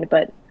my mind.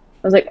 But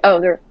I was like, oh,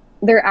 they're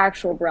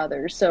actual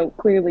brothers, so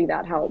clearly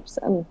that helps.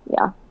 And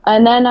yeah.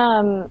 And then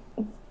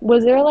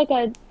was there a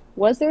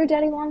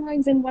Daddy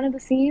Longlegs in one of the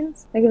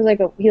scenes? Like, it was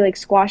like he like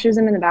squashes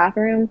him in the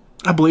bathroom.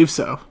 I believe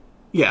so.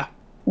 Yeah.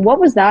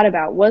 What was that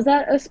about? Was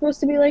that supposed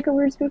to be like a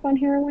weird spoof on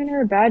heroin or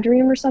a bad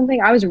dream or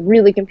something? I was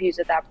really confused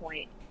at that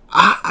point.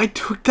 I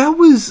took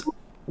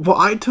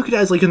it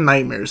as like a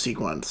nightmare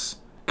sequence.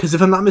 Because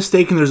if I'm not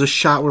mistaken, there's a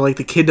shot where like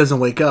the kid doesn't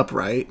wake up,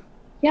 right?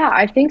 Yeah,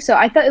 I think so.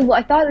 I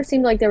thought it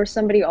seemed like there was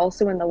somebody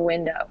also in the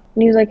window,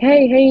 and he was like,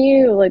 "Hey,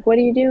 you! Like, what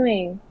are you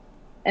doing?"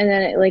 And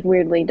then it like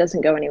weirdly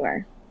doesn't go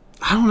anywhere.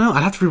 I don't know.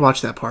 I'd have to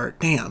rewatch that part.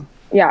 Damn.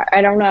 Yeah,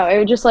 I don't know.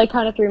 It just like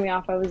kind of threw me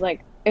off. I was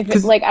like, if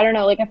it's like, I don't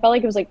know, like I felt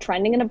like it was like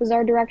trending in a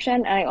bizarre direction,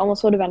 and I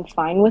almost would have been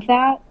fine with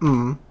that.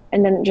 And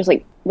then it just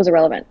like was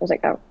irrelevant. I was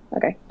like, oh,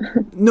 okay.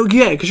 No,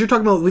 yeah, because you're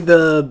talking about like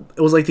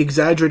it was like the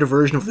exaggerated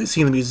version of what they see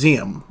in the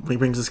museum when he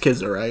brings his kids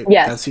there, right?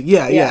 Yes.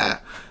 Yeah.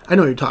 I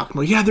know what you're talking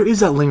about. Yeah, there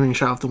is that lingering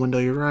shot off the window.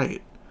 You're right.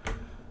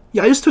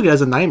 Yeah, I just took it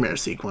as a nightmare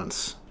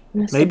sequence.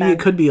 Maybe it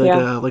could be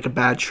like a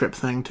bad trip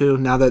thing too.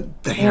 Now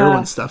that the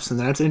heroin stuff's in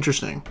there, that's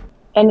interesting.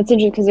 And it's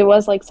interesting because it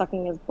was like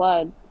sucking his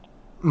blood.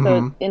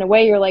 So in a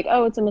way, you're like,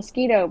 oh, it's a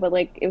mosquito, but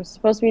like it was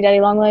supposed to be Daddy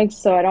Longlegs,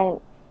 so I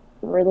don't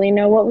really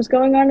know what was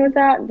going on with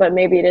that. But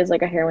maybe it is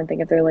like a heroin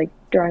thing if they're like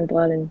drawing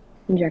blood and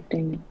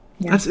injecting.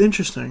 Yeah. That's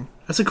interesting.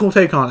 That's a cool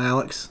take on it,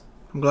 Alex.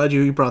 I'm glad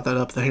you brought that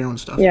up, the heroin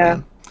stuff. Yeah.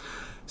 Man.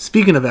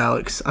 Speaking of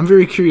Alex, I'm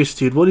very curious,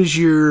 dude. What is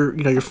your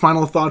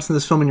final thoughts on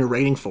this film and your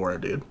rating for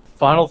it, dude?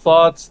 Final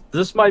thoughts.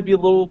 This might be a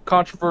little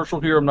controversial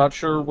here. I'm not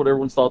sure what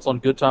everyone's thoughts on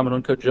Good Time and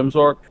Uncut Gems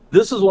are.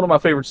 This is one of my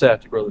favorite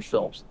Safdie Brothers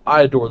films.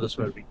 I adore this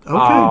movie.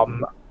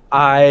 Okay.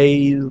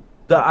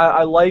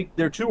 I like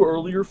their two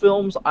earlier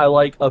films. I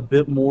like a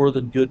bit more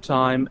than Good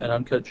Time and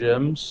Uncut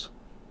Gems.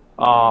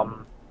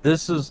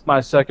 This is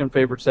my second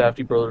favorite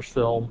Safdie Brothers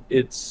film.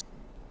 It's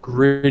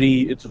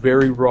gritty. It's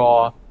very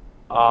raw.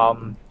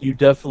 You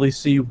definitely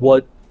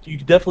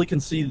can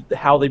see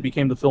how they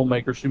became the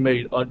filmmakers who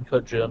made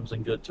Uncut Gems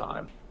and Good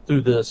Time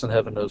through this and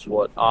heaven knows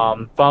what.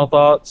 Final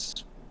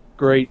thoughts,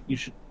 great.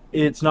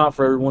 It's not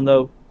for everyone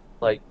though.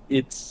 Like,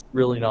 it's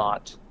really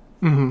not.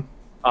 So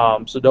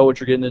know what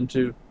you're getting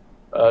into.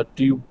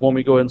 Do you want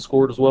me to go ahead and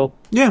score it as well?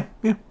 Yeah.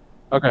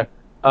 Okay.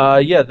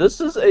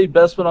 This is a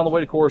best man on the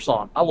way to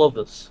Coruscant. I love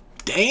this.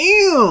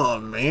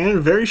 Damn,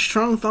 man. Very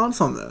strong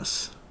thoughts on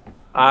this.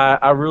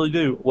 I really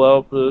do.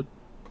 Well,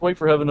 wait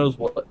for heaven knows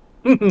what.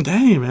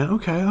 Dang, man.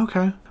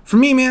 Okay. For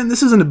me, man,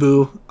 this is a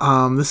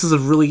Naboo. This is a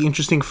really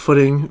interesting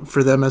footing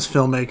for them as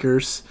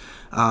filmmakers.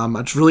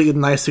 It's really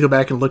nice to go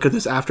back and look at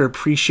this after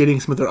appreciating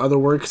some of their other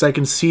work, because I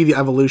can see the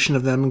evolution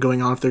of them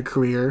going on with their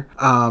career.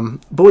 But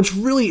what's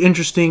really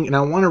interesting, and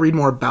I want to read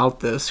more about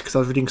this because I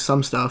was reading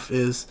some stuff,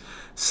 is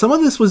some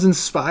of this was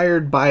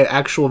inspired by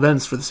actual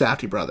events for the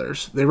Safdie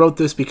brothers. They wrote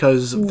this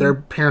because their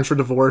parents were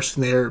divorced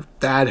and their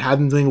dad had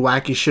them doing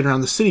wacky shit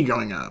around the city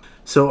growing up.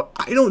 So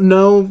I don't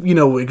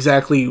know,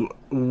 exactly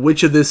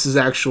which of this is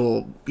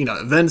actual,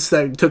 events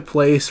that took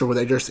place or were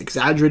they just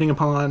exaggerating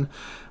upon.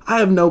 I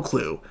have no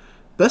clue.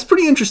 That's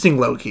pretty interesting,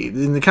 low-key.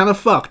 And they kind of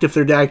fucked if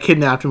their dad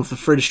kidnapped him with a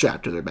fridge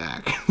strapped to their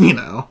back,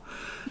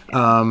 But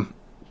I'm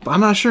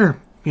not sure.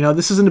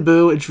 This isn't a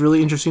boo. It's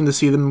really interesting to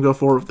see them go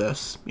forward with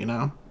this,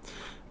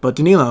 But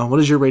Danilo,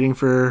 what is your rating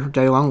for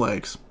Daddy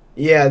Longlegs?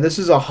 Yeah, this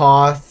is a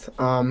Hoth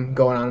going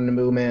on in the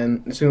movie,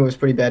 man. This movie was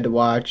pretty bad to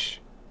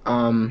watch.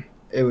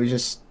 It was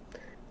just,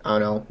 I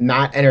don't know,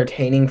 not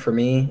entertaining for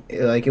me.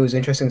 It was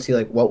interesting to see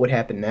what would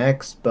happen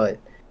next, but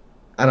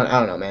I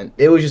don't know, man.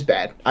 It was just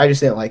bad. I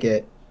just didn't like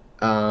it.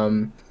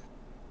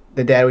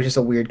 The dad was just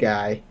a weird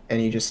guy,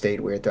 and he just stayed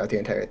weird throughout the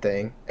entire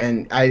thing.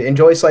 And I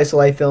enjoy slice of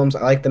life films.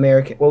 I like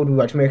what would we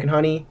watch? American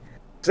Honey,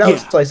 because that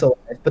was slice of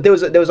life. But there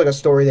was a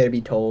story there to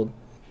be told.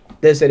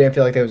 This, I didn't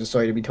feel like there was a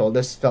story to be told.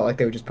 This felt like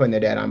they were just putting their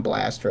dad on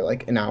blast for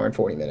an hour and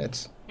 40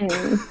 minutes.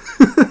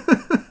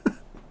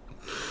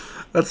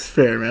 That's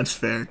fair, man. That's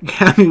fair.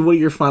 Gabby, what are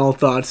your final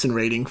thoughts and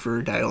rating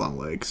for Daddy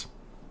Longlegs?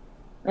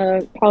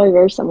 Probably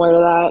very similar to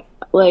that.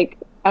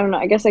 I don't know.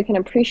 I guess I can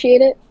appreciate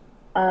it.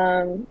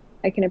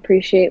 I can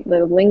appreciate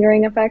the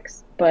lingering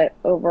effects, but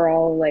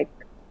overall,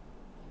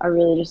 I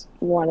really just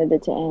wanted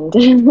it to end.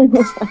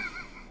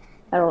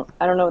 I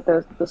don't know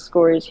what the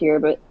score is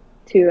here, but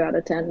 2 out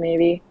of 10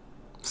 maybe.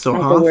 So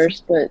not the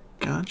worst, but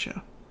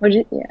gotcha.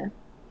 Yeah.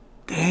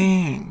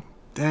 Dang,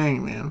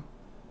 man.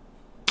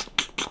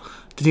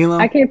 Danilo?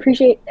 I can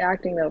appreciate the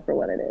acting though for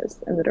what it is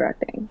and the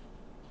directing.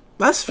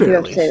 That's fair. You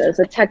have to say that as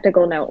a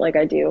technical note,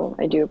 I do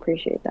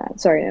appreciate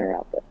that. Sorry to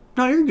interrupt. But.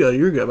 No, you're good.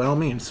 You're good by all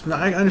means. No,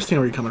 I understand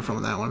where you're coming from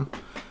with that one.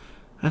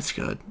 That's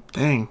good.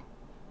 Dang.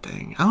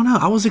 I don't know.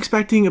 I was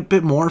expecting a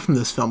bit more from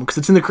this film because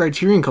it's in the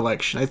Criterion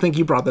Collection. I think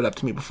you brought that up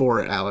to me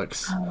before,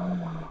 Alex.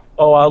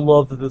 Oh, I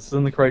love that this is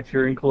in the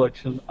Criterion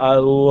Collection. I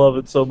love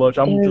it so much.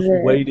 I'm just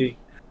waiting.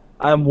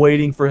 I'm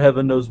waiting for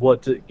heaven knows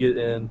what to get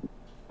in.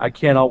 I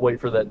cannot wait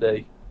for that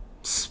day.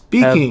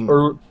 Speaking...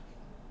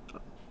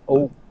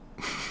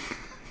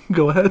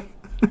 Go ahead.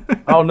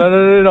 Oh,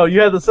 no.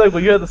 You had the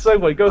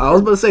segue. Go. I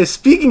was about to say,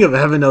 speaking of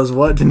heaven knows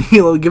what,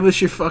 Danilo, give us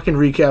your fucking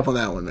recap on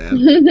that one,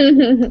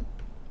 man.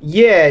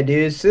 Yeah,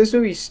 dude. So this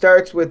movie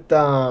starts with,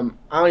 I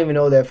don't even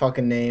know their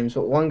fucking names,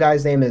 but one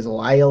guy's name is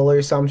Lyle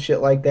or some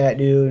shit like that,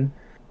 dude.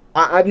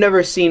 I've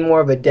never seen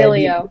more of a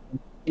deadbeat.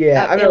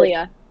 Yeah,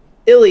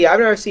 Ilya. I've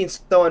never seen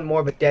someone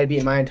more of a deadbeat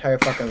in my entire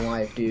fucking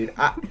life, dude.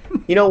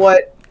 You know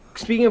what?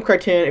 Speaking of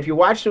Criterion, if you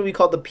watch a movie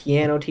called The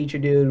Piano Teacher,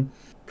 dude,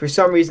 for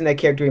some reason that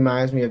character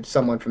reminds me of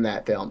someone from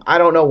that film. I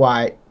don't know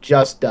why,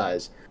 just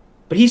does.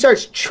 But he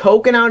starts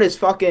choking out his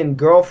fucking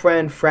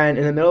friend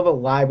in the middle of a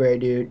library,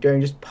 dude,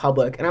 during just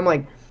public. And I'm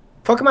like,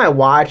 fuck am I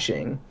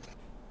watching?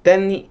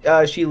 Then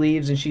she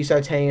leaves and she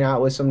starts hanging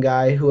out with some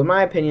guy who, in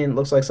my opinion,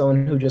 looks like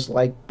someone who just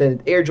liked the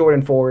Air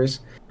Jordan 4s,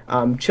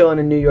 chilling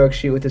in New York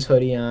Street with his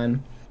hoodie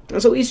on.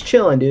 And so he's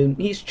chilling, dude.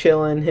 He's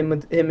chilling, him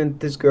and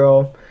this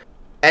girl.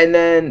 And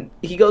then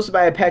he goes to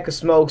buy a pack of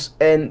smokes,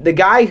 and the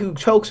guy who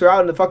chokes her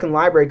out in the fucking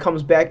library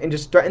comes back and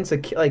just threatens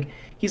to,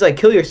 he's like,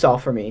 kill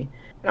yourself for me.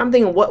 And I'm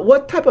thinking,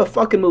 what type of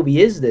fucking movie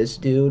is this,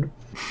 dude?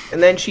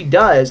 And then she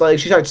does,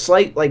 she starts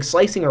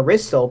slicing her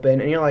wrists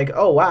open, and you're like,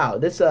 oh wow,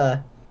 this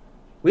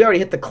we already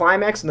hit the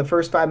climax in the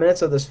first 5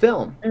 minutes of this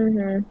film.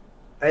 Mm-hmm.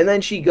 And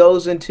then she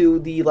goes into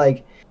the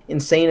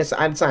insane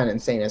asylum. It's not an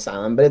insane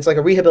asylum, but it's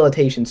a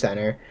rehabilitation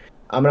center.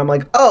 And I'm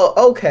like, oh,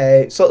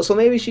 okay. So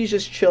maybe she's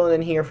just chilling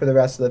in here for the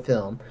rest of the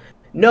film.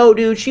 No,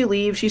 dude, she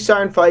leaves. She's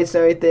starting fights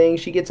and everything.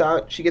 She gets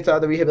out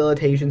of the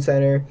rehabilitation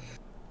center.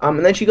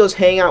 And then she goes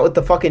hang out with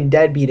the fucking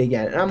deadbeat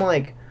again. And I'm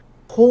like,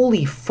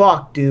 holy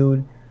fuck,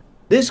 dude.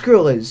 This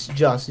girl is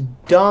just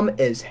dumb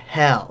as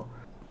hell.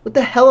 What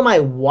the hell am I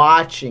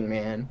watching,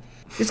 man?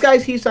 This guy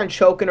keeps on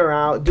choking her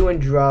out, doing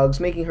drugs,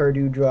 making her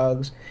do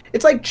drugs.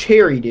 It's like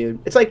Cherry, dude.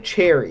 It's like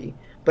Cherry,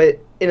 but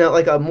in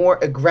a more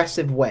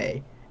aggressive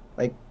way.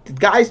 The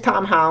guy's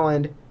Tom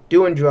Holland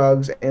doing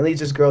drugs and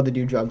leads this girl to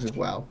do drugs as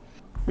well.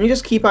 And you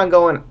just keep on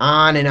going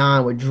on and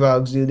on with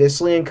drugs, dude. They're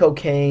slinging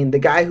cocaine. The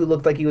guy who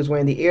looked like he was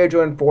wearing the Air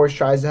Jordan 4s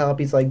tries to help.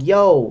 He's like,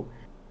 yo,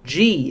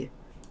 G,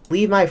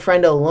 leave my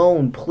friend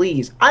alone,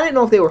 please. I didn't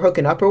know if they were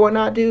hooking up or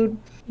whatnot, dude.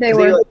 They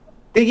were.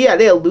 They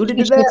alluded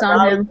to that.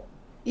 On him.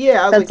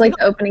 Yeah, I was that's like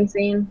the opening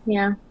scene.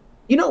 Yeah.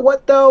 You know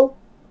what, though?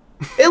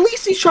 At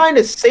least he's trying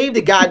to save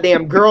the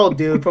goddamn girl,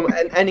 dude, from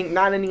not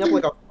ending up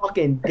like a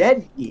fucking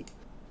deadbeat.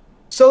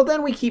 So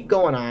then we keep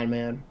going on,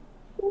 man.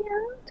 Yeah.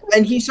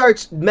 And he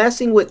starts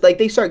messing with,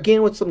 they start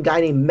getting with some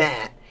guy named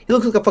Matt. He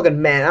looks like a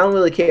fucking Matt. I don't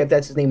really care if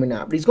that's his name or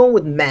not. But he's going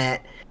with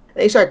Matt. And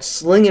they start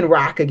slinging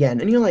rock again.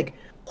 And you're like,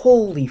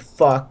 holy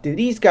fuck, dude.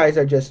 These guys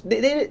are just,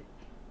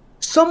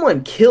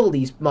 Someone kill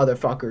these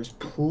motherfuckers,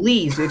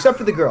 please. Except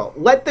for the girl.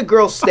 Let the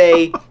girl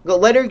stay.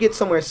 Let her get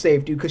somewhere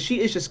safe, dude, because she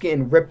is just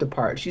getting ripped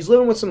apart. She's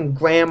living with some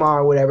grandma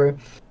or whatever.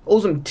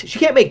 She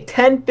can't make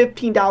 $10,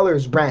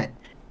 $15 rent.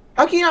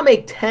 How can you not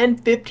make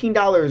 $10,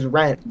 $15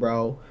 rent,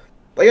 bro?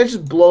 Like, that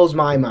just blows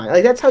my mind.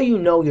 Like, that's how you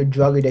know your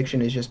drug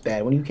addiction is just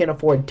bad, when you can't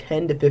afford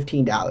 $10 to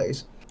 $15.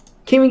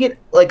 Can't even get,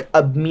 like,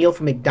 a meal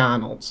from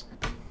McDonald's.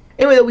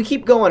 Anyway, we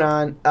keep going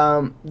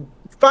on.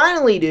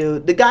 Finally,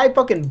 dude, the guy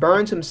fucking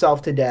burns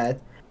himself to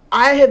death.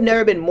 I have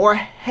never been more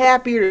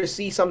happier to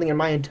see something in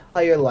my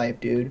entire life,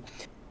 dude.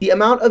 The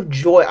amount of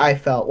joy I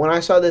felt when I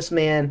saw this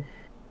man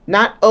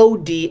not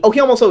OD. Oh, he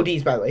almost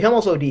ODs, by the way. He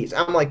almost ODs.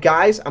 I'm like,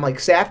 guys,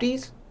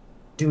 Safdies,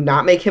 do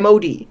not make him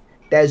OD.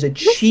 That is a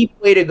cheap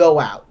way to go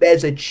out. That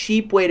is a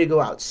cheap way to go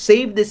out.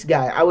 Save this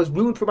guy. I was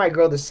rooting for my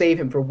girl to save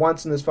him for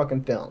once in this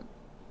fucking film.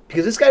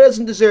 Because this guy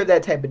doesn't deserve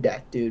that type of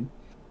death, dude.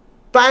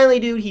 Finally,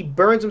 dude, he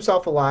burns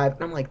himself alive.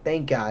 And I'm like,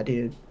 thank God,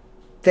 dude.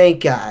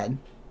 Thank God.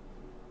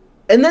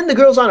 And then the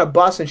girl's on a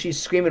bus and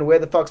she's screaming, where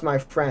the fuck's my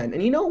friend?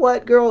 And you know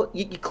what, girl?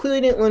 You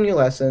clearly didn't learn your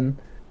lesson.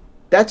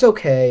 That's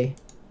okay.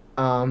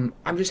 I'm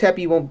just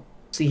happy you won't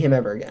see him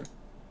ever again.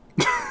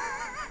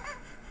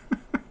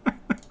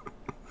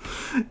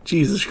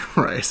 Jesus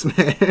Christ,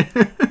 man.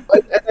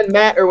 And then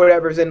Matt or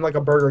whatever's in like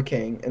a Burger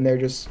King and they're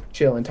just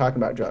chilling, talking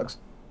about drugs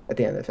at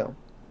the end of the film.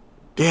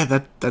 Yeah,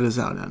 that is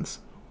how it ends.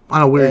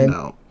 On a weird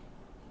note.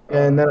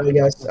 And then I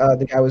guess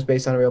the guy was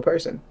based on a real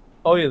person.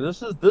 Oh yeah,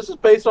 this is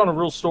based on a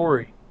real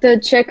story. The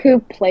chick who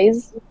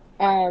plays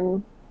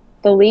the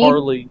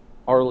lead,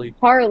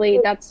 Harley,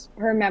 that's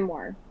her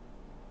memoir.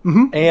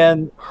 Mm-hmm.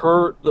 And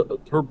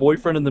her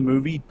boyfriend in the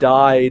movie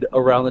died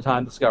around the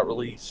time this got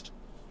released.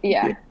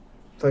 Yeah.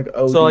 It's like,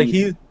 oh, so like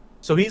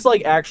he's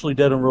like actually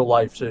dead in real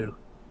life too.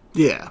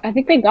 Yeah. I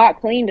think they got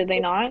clean, did they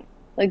not?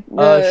 Like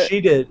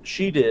she did.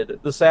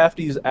 The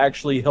Safdies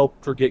actually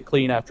helped her get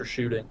clean after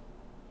shooting.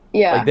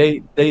 Yeah.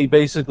 Like they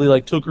basically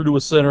like took her to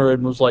a center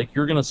and was like,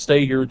 you're gonna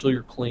stay here until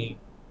you're clean.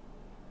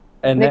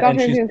 And they got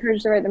her to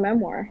encourage to write the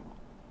memoir.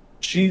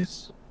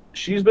 She's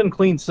been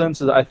clean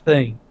since, I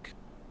think.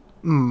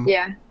 Mm.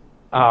 Yeah.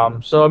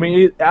 So I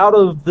mean, out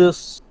of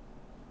this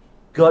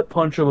gut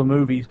punch of a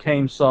movie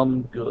came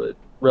some good,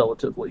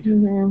 relatively.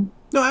 Mm-hmm.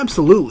 No,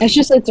 absolutely.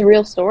 It's a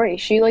real story.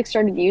 She like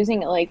started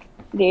using it like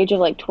the age of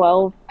like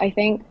 12, I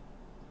think,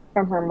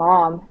 from her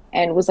mom,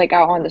 and was like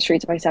out on the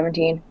streets by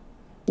 17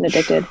 and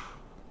addicted.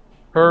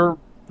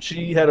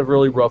 She had a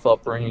really rough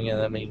upbringing,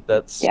 and I mean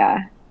that's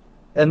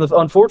And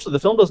unfortunately, the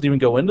film doesn't even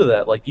go into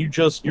that. Like you're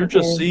just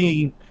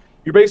seeing,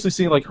 you're basically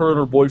seeing like her and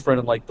her boyfriend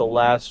in like the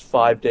last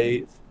 5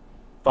 days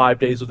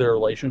of their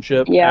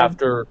relationship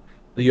after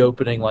the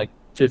opening like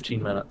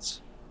 15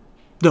 minutes.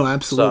 No,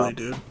 absolutely,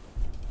 dude.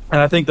 And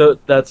I think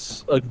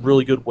that's a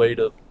really good way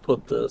to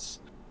put this.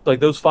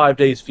 Like those 5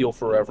 days feel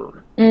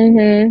forever.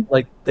 Mm-hmm.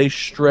 Like they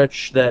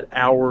stretch that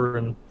hour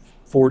and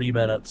 40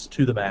 minutes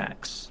to the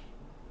max.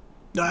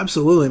 No,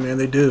 absolutely, man.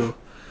 They do.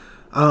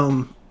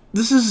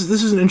 This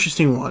is an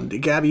interesting one.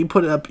 Gabby, you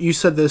put it up. You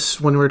said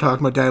this when we were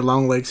talking about Dad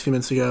Longlegs a few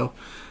minutes ago.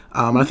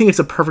 I think it's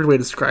a perfect way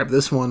to describe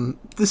this one.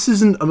 This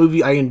isn't a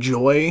movie I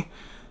enjoy,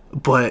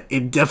 but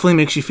it definitely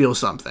makes you feel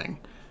something.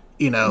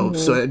 You know,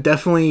 so it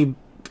definitely...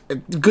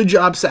 Good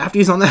job,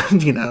 Safdies, on that,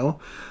 you know.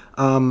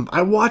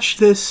 I watched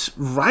this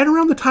right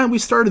around the time we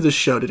started this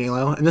show,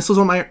 Danilo, and this was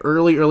on my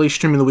early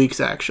stream of the weeks,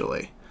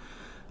 actually.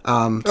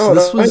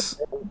 This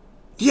was...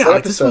 Yeah,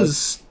 like this was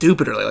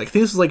stupid early. Like I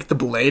think this was like the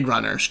Blade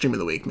Runner stream of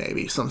the week,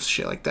 maybe some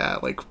shit like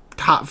that. Like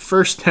top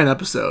first 10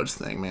 episodes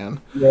thing, man.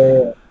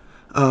 Yeah.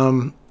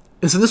 And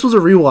so this was a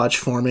rewatch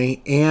for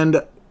me,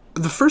 and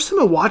the first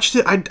time I watched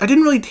it, I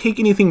didn't really take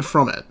anything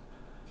from it.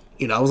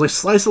 You know, I was like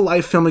slice of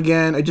life film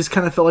again. I just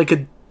kind of felt like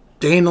a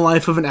day in the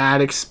life of an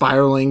addict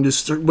spiraling.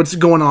 Just what's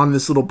going on in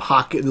this little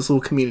pocket, this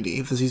little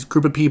community. There's these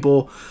group of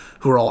people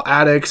who are all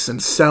addicts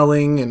and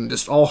selling and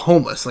just all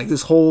homeless. Like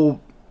this whole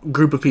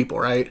group of people,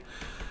 right?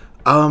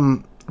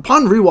 Upon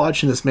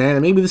rewatching this, man,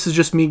 and maybe this is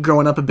just me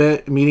growing up a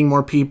bit, meeting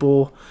more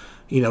people,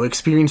 you know,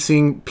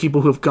 experiencing people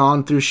who have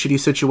gone through shitty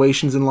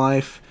situations in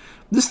life.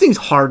 This thing's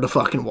hard to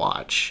fucking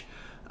watch.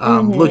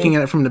 Looking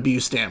at it from an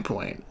abuse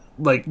standpoint.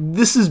 Like,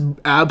 this is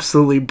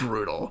absolutely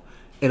brutal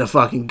in a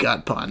fucking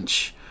gut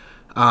punch.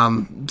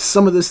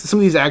 Some of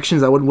these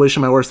actions I wouldn't wish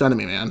on my worst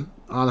enemy, man.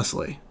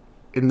 Honestly.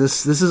 And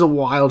this is a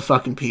wild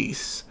fucking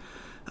piece.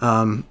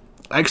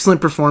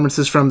 Excellent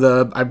performances from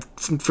I'm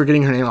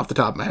forgetting her name off the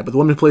top of my head, but the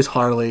woman who plays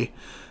Harley.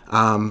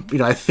 You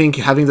know, I think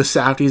having the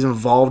Safdies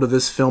involved in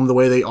this film the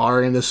way they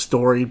are in this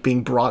story,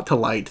 being brought to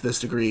light to this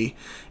degree,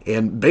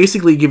 and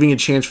basically giving a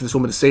chance for this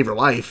woman to save her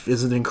life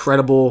is an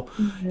incredible,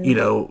 you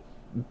know,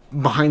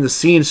 behind the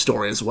scenes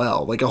story as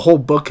well. Like a whole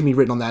book can be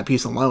written on that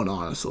piece alone,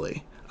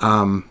 honestly.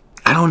 I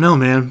don't know,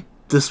 man.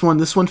 This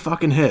one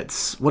fucking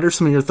hits. What are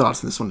some of your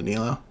thoughts on this one,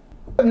 Danilo?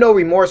 I have no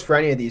remorse for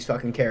any of these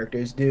fucking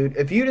characters, dude.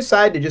 If you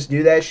decide to just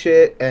do that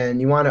shit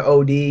and you want to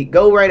OD,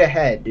 go right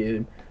ahead,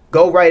 dude.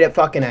 Go right at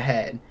fucking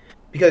ahead.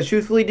 Because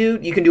truthfully,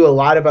 dude, you can do a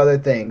lot of other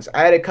things.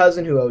 I had a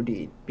cousin who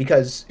OD'd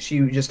because she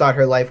just thought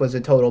her life was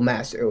a total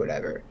mess or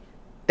whatever.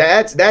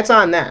 That's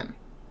on them.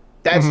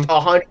 That's Mhm.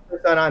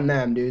 100% on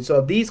them, dude. So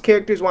if these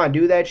characters want to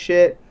do that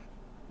shit,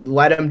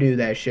 let them do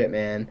that shit,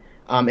 man.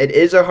 It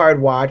is a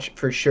hard watch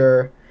for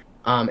sure.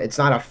 It's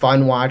not a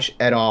fun watch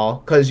at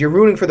all because you're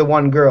rooting for the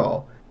one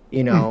girl.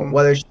 You know, Mhm.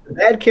 whether she's a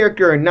bad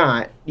character or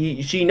not,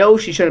 she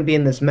knows she shouldn't be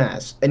in this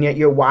mess, and yet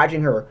you're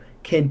watching her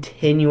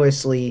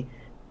continuously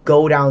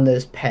go down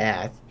this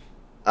path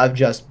of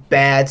just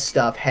bad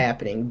stuff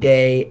happening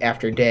day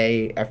after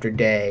day after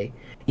day.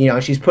 You know,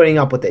 she's putting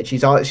up with it.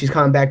 She's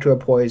coming back to her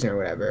poison or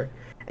whatever,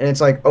 and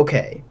it's like,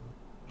 okay,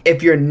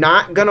 if you're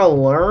not gonna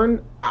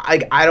learn,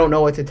 I don't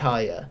know what to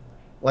tell you.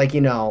 Like,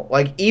 you know,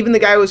 like even the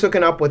guy who was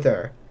hooking up with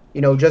her,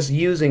 you know, just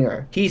using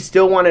her, he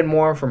still wanted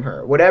more from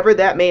her. Whatever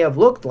that may have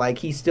looked like,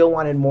 he still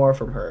wanted more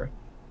from her.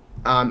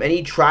 And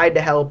he tried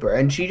to help her,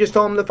 and she just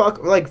told him to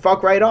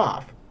fuck right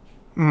off.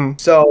 Mhm.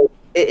 So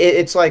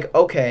it's like,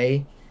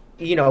 okay,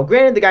 you know,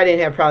 granted the guy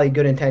didn't have probably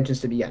good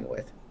intentions to begin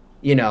with.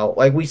 You know,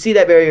 like we see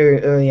that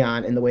very early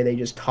on in the way they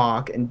just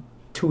talk and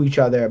to each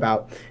other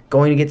about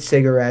going to get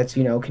cigarettes.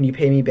 You know, can you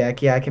pay me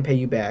back? Yeah, I can pay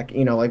you back.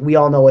 You know, like we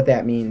all know what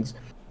that means.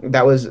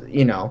 That was,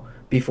 you know,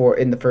 before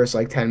in the first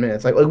like 10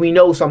 minutes. Like we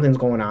know something's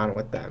going on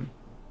with them.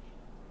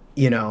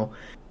 You know,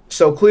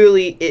 so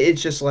clearly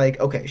it's just like,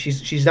 okay,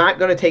 she's not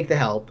gonna take the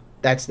help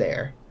that's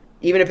there,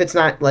 even if it's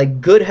not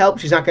like good help.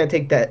 She's not gonna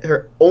take that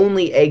her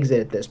only exit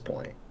at this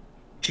point.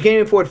 She can't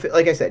even afford,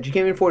 like I said, she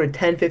can't even afford a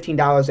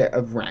 $10-15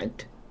 of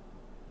rent.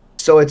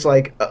 So it's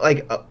like,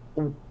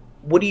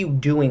 what are you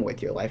doing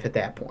with your life at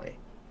that point?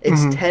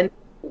 It's Mhm.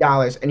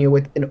 $10 and you're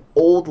with an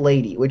old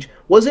lady, which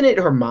wasn't it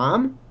her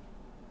mom?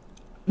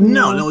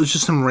 No, it's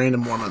just some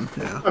random woman.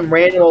 Yeah. Some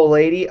random old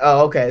lady.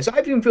 Oh, okay. So I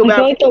even feel I bad.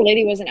 feel like the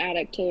lady was an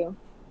addict too.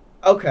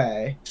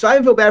 Okay, so I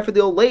even feel bad for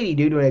the old lady,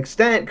 dude, to an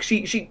extent.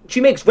 She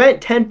makes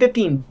rent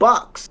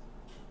 $10-15.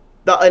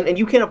 And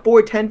you can't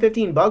afford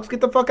 $10-15.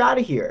 Get the fuck out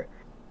of here.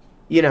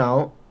 You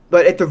know,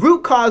 but at the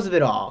root cause of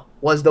it all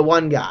was the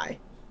one guy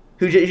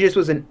who just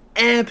was an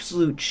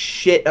absolute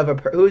shit of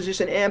who was just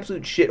an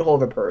absolute shithole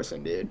of a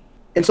person, dude.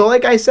 And so,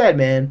 like I said,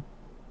 man,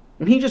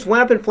 when he just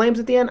went up in flames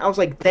at the end, I was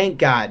like, thank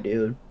God,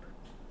 dude,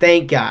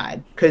 thank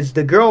God, because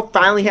the girl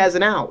finally has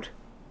an out.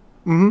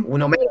 Mhm. Well,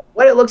 no matter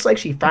what it looks like,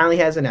 she finally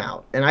has an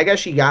out, and I guess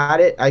she got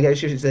it. I guess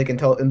she's like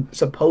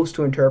supposed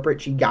to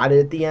interpret she got it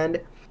at the end.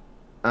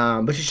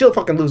 But she's still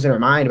fucking losing her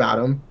mind about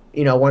him.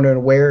 You know,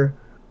 wondering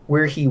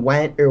where he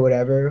went or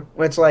whatever.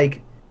 When it's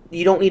like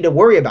you don't need to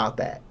worry about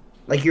that.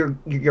 Like you're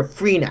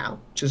free now.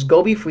 Just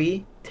go be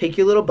free. Take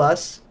your little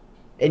bus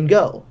and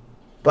go.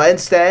 But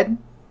instead,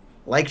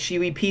 like she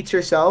repeats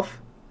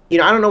herself. You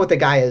know, I don't know what the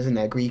guy is in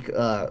that Greek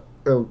or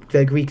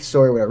the Greek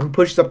story or whatever. Who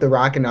pushes up the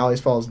rock and always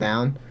falls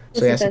down.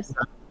 So yes,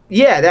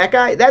 yeah, that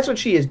guy. That's what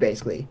she is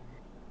basically.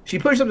 She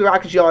pushes up the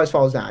rock and she always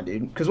falls down,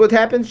 dude. Because what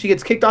happens? She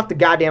gets kicked off the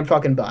goddamn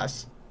fucking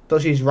bus. So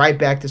she's right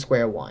back to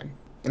square one.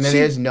 And then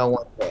there's no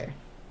one there.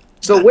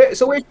 So where's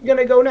she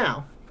gonna go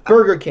now?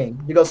 Burger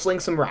King to go sling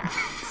some rock.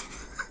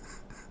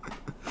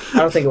 I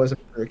don't think it was a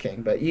Burger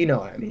King, but you know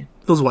what I mean.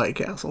 It was White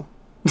Castle.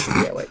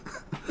 Yeah, like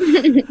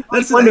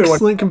That's an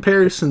excellent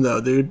comparison,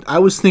 though, dude. I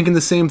was thinking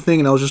the same thing,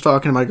 and I was just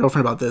talking to my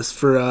girlfriend about this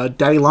for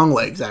Daddy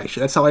Longlegs.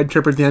 Actually, that's how I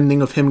interpret the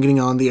ending of him getting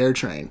on the air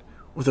train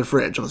with a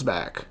fridge on his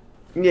back.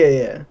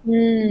 Yeah.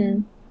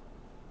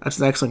 That's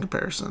an excellent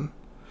comparison.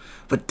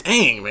 But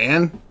dang,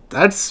 man,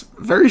 that's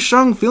very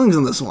strong feelings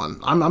in this one.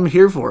 I'm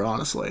here for it,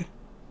 honestly.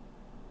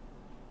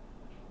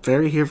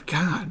 Very here for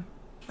God.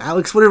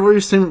 Alex, what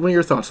are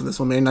your thoughts on this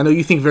one, man? I know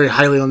you think very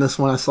highly on this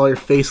one. I saw your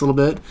face a little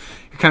bit.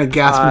 You're kind of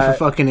gasping for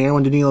fucking air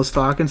when Danilo's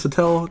talking.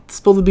 So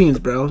spill the beans,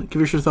 bro.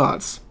 Give us your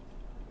thoughts.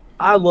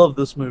 I love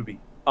this movie.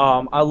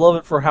 I love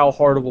it for how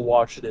hard of a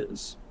watch it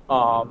is.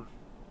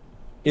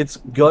 It's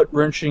gut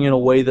wrenching in a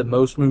way that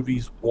most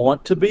movies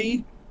want to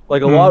be.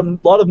 Like a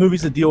lot of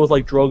movies that deal with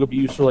like drug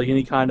abuse or like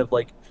any kind of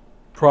like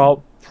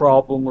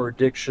problem or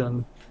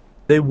addiction,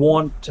 they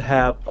want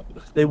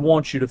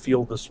you to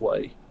feel this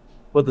way.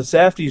 But the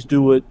Safdies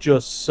do it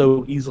just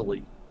so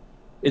easily.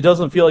 It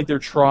doesn't feel like they're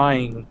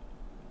trying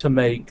to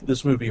make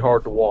this movie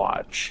hard to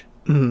watch.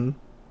 Mm-hmm.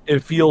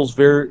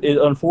 It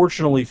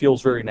unfortunately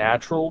feels very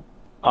natural,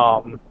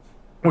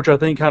 which I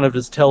think kind of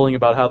is telling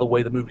about how the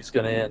way the movie's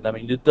going to end. I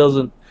mean, it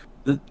doesn't.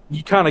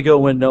 You kind of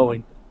go in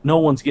knowing no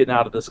one's getting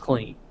out of this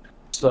clean.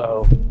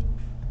 So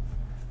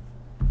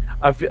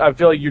I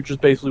feel like you're just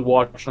basically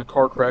watching a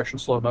car crash in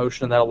slow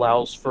motion, and that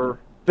allows for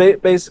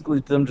basically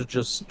them to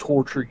just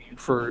torture you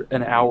for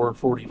an hour and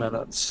 40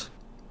 minutes.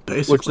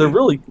 Basically. Which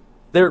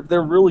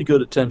they're really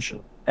good at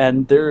tension.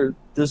 And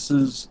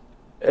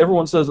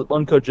everyone says that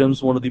Uncut Gems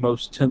is one of the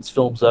most tense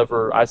films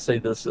ever. I say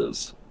this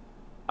is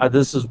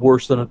more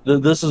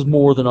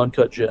than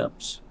Uncut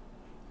Gems.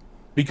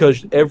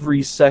 Because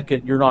every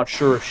second you're not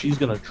sure if she's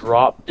going to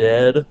drop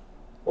dead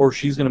or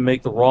she's going to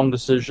make the wrong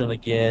decision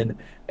again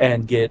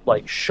and get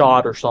like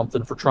shot or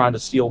something for trying to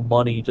steal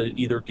money to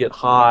either get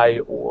high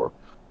or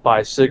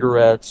buy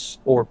cigarettes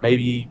or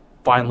maybe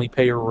finally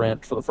pay her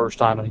rent for the first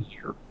time in a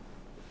year.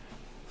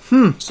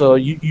 So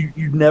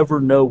you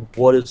never know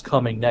what is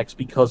coming next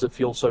because it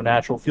feels so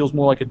natural. It feels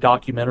more like a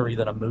documentary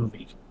than a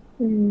movie.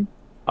 Mm.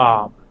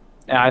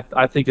 And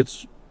I think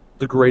it's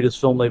the greatest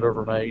film they've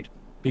ever made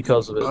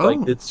because of it. Oh.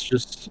 Like, it's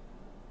just,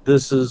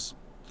 this is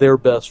their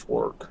best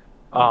work.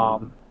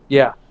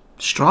 Yeah.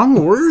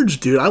 Strong words,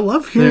 dude. I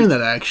love hearing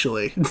that,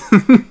 actually.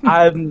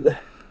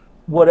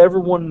 What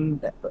everyone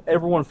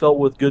felt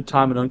with Good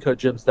Time and Uncut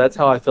Gems, that's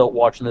how I felt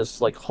watching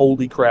this. Like,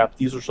 holy crap,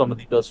 these are some of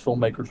the best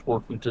filmmakers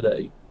working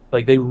today.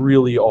 Like, they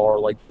really are.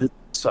 Like,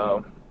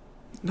 so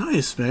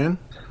nice, man.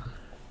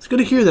 It's good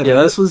to hear that. Yeah,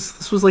 Man. This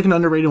was like an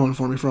underrated one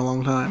for me for a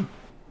long time.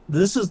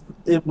 This is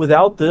it.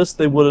 Without this,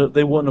 they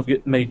wouldn't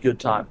have made Good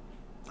Time.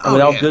 And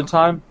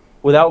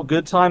without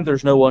Good Time,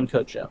 there's no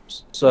Uncut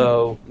Gems.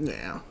 So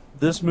yeah,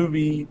 this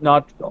movie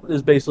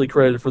is basically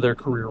credited for their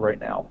career right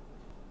now.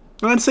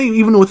 I'd say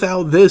even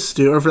without this,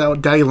 dude, or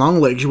without Daddy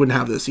Longlegs, you wouldn't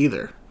have this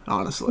either.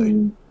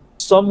 Honestly,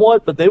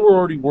 somewhat, but they were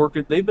already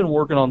working. They've been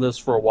working on this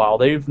for a while.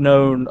 They've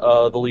known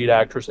the lead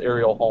actress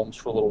Ariel Holmes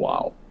for a little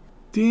while.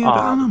 Yeah, but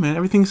I don't know, man.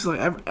 Everything's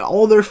like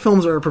all their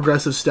films are a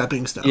progressive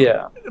stepping stone.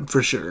 Yeah,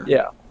 for sure.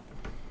 Yeah,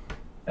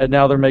 and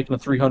now they're making a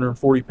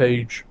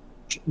 340-page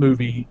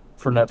movie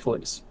for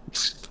Netflix.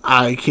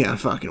 I can't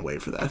fucking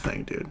wait for that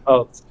thing, dude.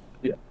 Oh,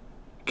 yeah.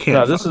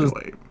 Can't fucking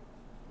wait.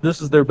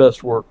 This is their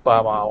best work by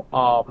a mile.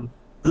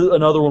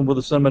 Another one where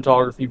the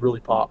cinematography really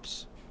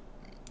pops.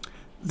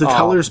 The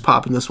colors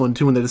pop in this one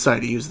too when they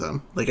decide to use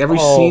them. Like every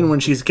scene when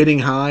she's getting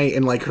high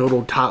in like her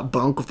little top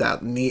bunk with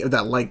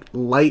that like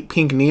light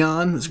pink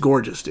neon is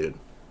gorgeous, dude.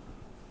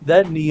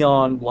 That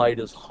neon light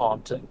is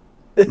haunting.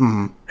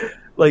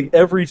 Like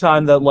every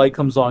time that light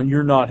comes on,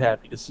 you're not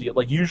happy to see it.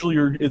 Like usually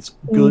it's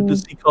good to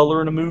see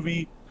color in a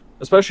movie,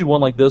 especially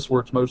one like this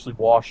where it's mostly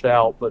washed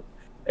out. But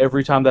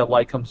every time that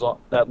light comes on,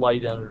 that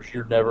light enters,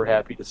 you're never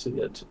happy to see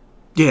it.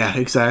 Yeah,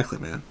 exactly,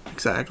 man.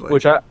 Exactly.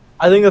 Which I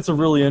think that's a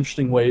really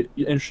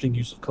interesting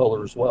use of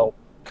color as well.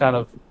 Kind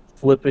of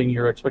flipping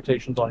your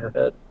expectations on your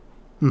head.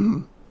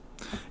 Mm-hmm.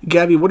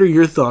 Gabby, what are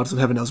your thoughts on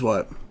Heaven Knows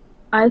What?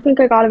 I think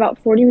I got about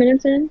 40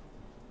 minutes in.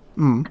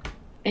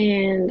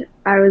 And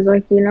I was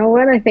like, you know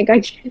what? I think I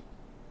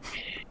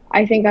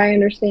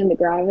understand the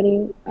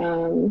gravity.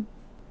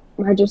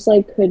 I just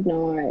like could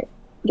not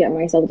get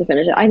myself to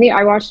finish it. I think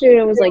I watched it.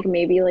 It was like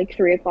maybe like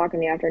 3 o'clock in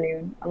the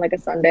afternoon on like a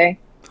Sunday,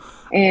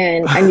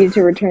 and I needed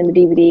to return the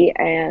DVD,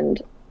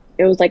 and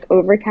it was like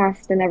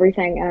overcast and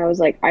everything. And I was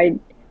like,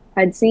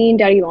 I'd seen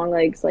Daddy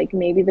Longlegs like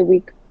maybe the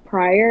week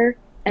prior,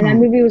 and that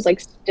movie was like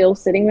still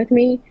sitting with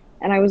me,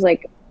 and I was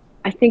like,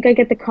 I think I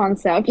get the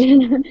concept,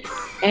 and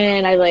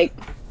I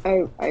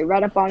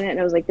read up on it, and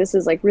I was like, this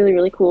is like really,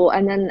 really cool.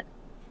 And then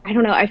I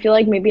don't know, I feel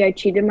like maybe I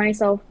cheated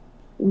myself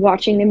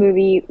watching the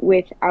movie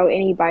without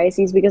any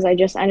biases, because I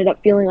just ended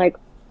up feeling like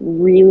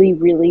really,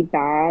 really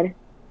bad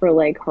for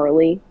like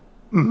Harley.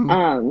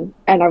 And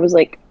I was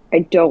like, I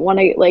don't want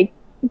to like,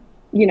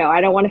 you know,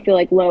 I don't want to feel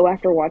like low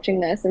after watching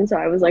this. And so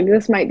I was like,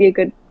 this might be a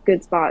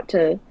good spot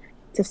to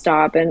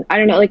stop. And I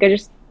don't know, like I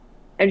just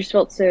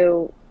felt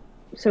so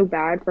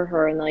bad for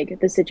her and like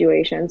the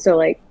situation. So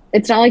like,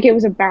 it's not like it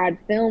was a bad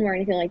film or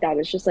anything like that.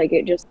 It's just like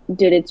it just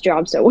did its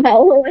job so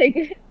well.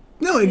 Like,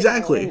 no,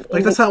 exactly.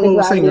 Like that's not what I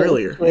was saying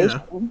earlier.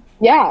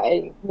 Yeah,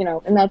 you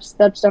know, and that's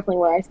definitely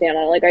where I stand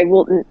on it. Like, I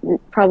will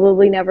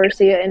probably never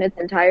see it in its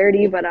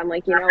entirety, but I'm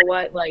like, you know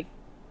what? Like,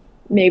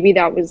 maybe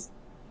that was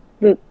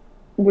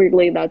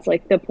weirdly that's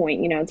like the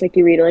point. You know, it's like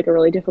you read like a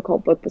really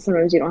difficult book, but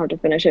sometimes you don't have to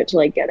finish it to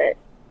like get it.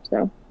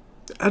 So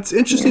that's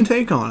interesting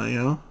take on it. You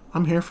know,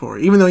 I'm here for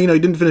it. Even though you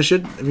didn't finish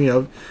it. You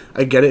know,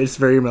 I get it. It's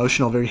very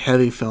emotional, very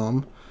heavy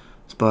film.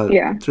 But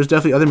yeah, there's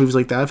definitely other movies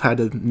like that I've had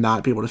to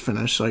not be able to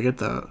finish. So I get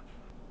that.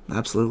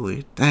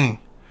 Absolutely. Dang.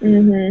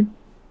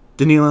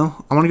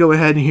 Danilo, I want to go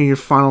ahead and hear your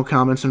final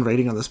comments and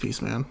rating on this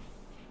piece, man.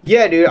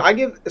 Yeah, dude. I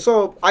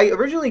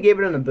originally gave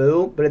it an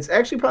Abu, but it's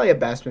actually probably a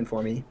Bestman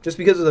for me, just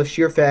because of the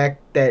sheer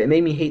fact that it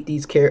made me hate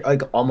these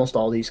like almost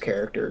all these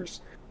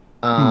characters.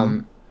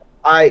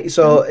 It's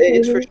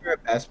for sure a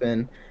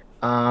Bestman.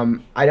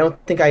 I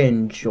don't think I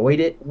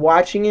enjoyed it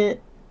watching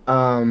it,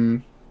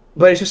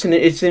 but it's an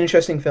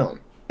interesting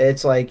film.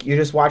 It's like you're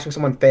just watching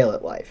someone fail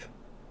at life.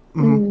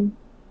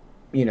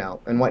 You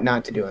know, and what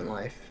not to do in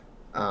life.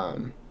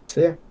 So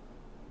yeah.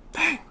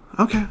 Dang.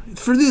 Okay.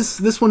 For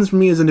this one for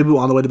me is a Naboo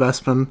on the way to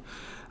Bestman.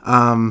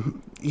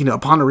 You know,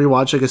 upon a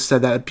rewatch, like I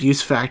said, that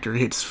abuse factor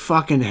hits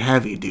fucking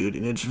heavy, dude,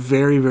 and it's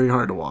very, very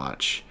hard to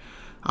watch.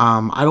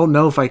 I don't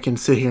know if I can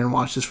sit here and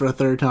watch this for a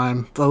third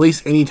time, at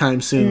least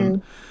anytime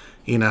soon.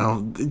 You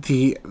know,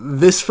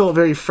 this felt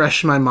very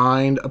fresh in my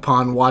mind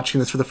upon watching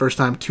this for the first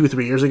time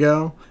 2-3 years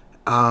ago.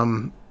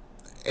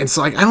 It's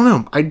like, I don't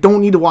know. I don't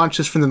need to watch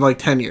this for like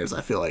 10 years,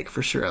 I feel like,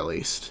 for sure, at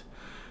least.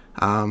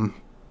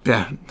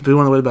 Yeah, Naboo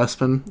on the way to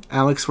Bestman.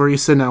 Alex, where are you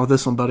sitting at with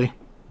this one, buddy?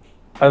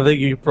 I think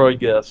you can probably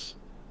guess.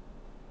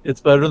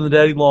 It's better than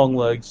Daddy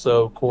Longlegs,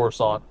 so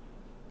Coruscant.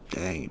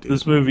 Dang, dude.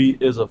 This movie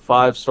is a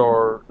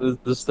 5-star.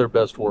 This is their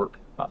best work.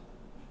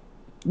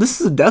 This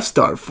is a Death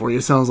Star for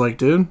you, sounds like,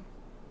 dude.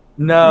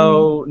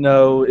 No,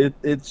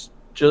 it's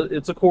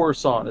a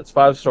Coruscant. It's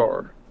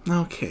 5-star.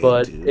 Okay,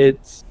 but dude.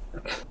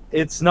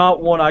 It's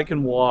not one I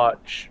can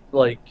watch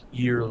like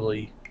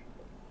yearly.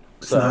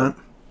 It's not.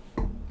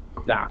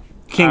 Nah.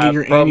 Can't get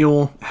your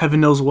annual heaven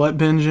knows what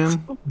binge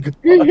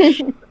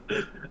in?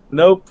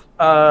 Nope.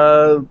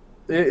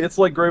 It's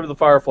like Grave of the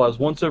Fireflies,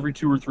 once every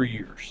 2 or 3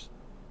 years.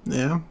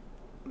 Yeah.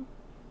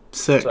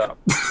 Sick. So.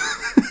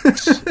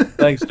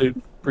 Thanks, dude.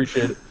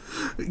 Appreciate it.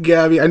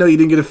 Gabby, I know you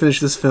didn't get to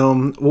finish this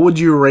film. What would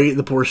you rate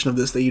the portion of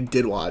this that you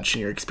did watch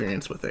in your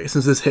experience with it,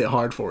 since this hit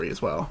hard for you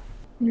as well?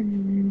 I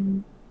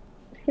don't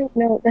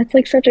know. That's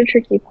like such a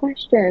tricky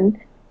question.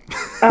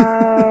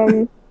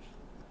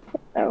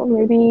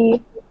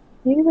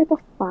 Maybe like a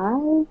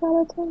 5 out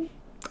of 10.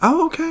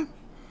 Oh, okay.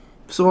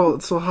 So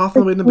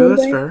Hawthorne made the boo.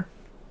 That's fair.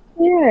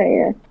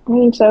 Yeah. I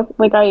mean, so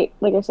like I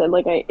said,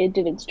 it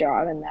did its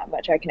job, and that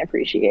much I can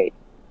appreciate.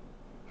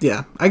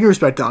 Yeah, I can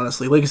respect it,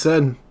 honestly. Like I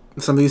said,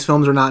 some of these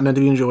films are not meant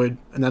to be enjoyed,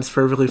 and that's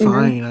perfectly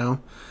fine, you know?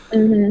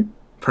 Mm-hmm.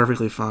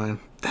 Perfectly fine.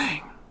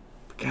 Dang.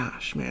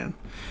 Gosh, man.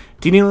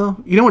 Do you know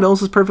what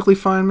else is perfectly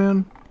fine,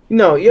 man?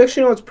 No, you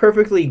actually know what's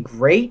perfectly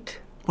great?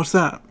 What's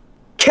that?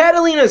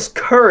 Catalina's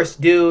Curse,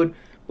 dude,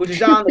 which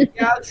is on the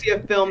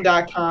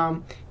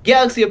galaxyoffilm.com,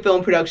 Galaxy of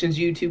Film Productions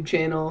YouTube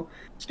channel.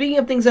 Speaking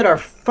of things that are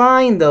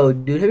fine, though,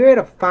 dude, have you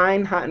ever had a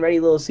fine, hot and ready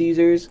Little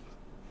Caesars?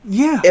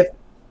 Yeah.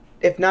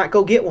 If not,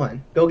 go get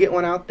one. Go get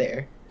one out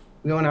there.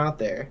 Going out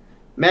there.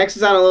 Max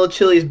is on a little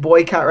Chili's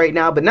boycott right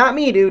now, but not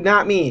me, dude,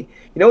 not me.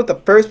 You know what the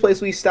first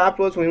place we stopped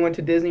was when we went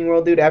to Disney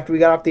World, dude, after we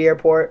got off the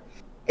airport?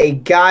 A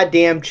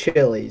goddamn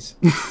Chili's.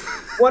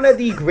 One of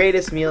the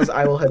greatest meals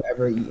I will have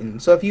ever eaten.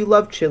 So if you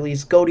love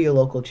Chili's, go to your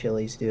local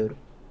Chili's, dude.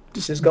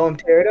 Just go and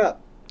tear it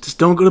up. Just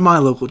don't go to my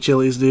local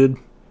Chili's, dude.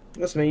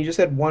 Listen, man, you just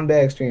had one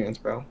bad experience,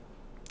 bro.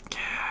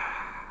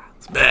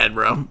 It's bad,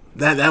 bro.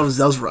 That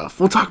was rough.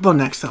 We'll talk about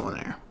next time on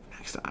there.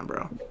 Next time,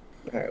 bro. All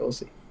right, we'll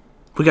see.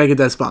 We gotta get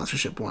that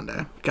sponsorship one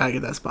day. Gotta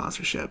get that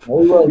sponsorship.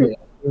 We will get it.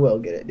 We will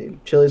get it,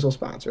 dude. Chili's will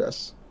sponsor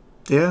us.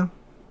 Yeah?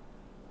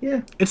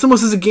 Yeah. It's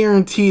almost as a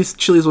guarantee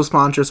Chili's will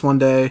sponsor us one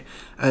day,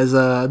 as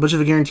much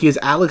of a guarantee as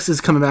Alex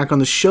is coming back on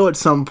the show at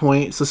some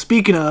point. So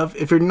speaking of,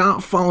 if you're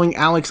not following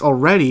Alex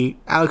already,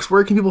 Alex,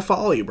 where can people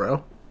follow you,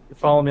 bro? You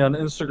follow me on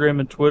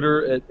Instagram and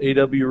Twitter at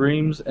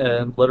AWReams,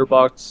 and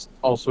Letterboxd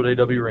also at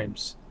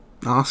AWReams.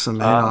 Awesome,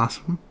 man.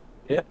 Awesome.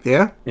 Yeah.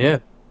 Yeah? Yeah.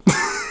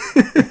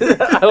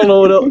 I don't know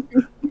what else.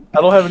 I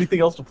don't have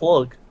anything else to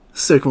plug.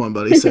 Sick one,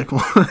 buddy. Sick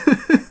one.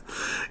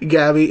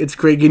 Gabby, it's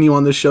great getting you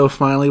on the show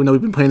finally. We know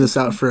we've been playing this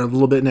out for a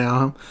little bit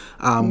now.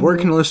 Where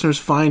can listeners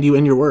find you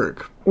and your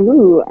work?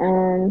 Ooh,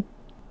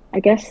 I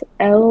guess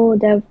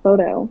LDev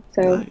Photo.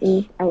 So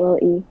nice.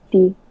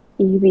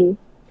 ELLEDEV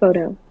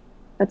Photo.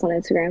 That's on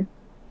Instagram.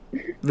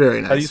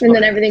 Very nice. And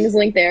then everything's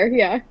linked there.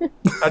 Yeah.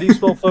 How do you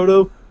spell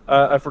photo?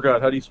 I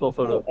forgot. How do you spell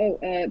photo?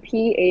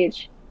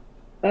 PHOTO.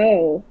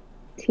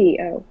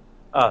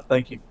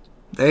 Thank you.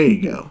 There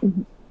you go. You're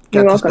Got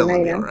the welcome.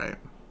 spelling all right.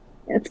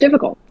 It's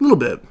difficult. A little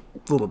bit.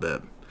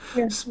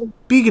 Yeah.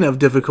 Speaking of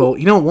difficult,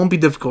 you know what won't be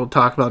difficult to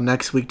talk about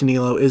next week,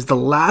 Danilo, is The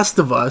Last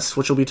of Us,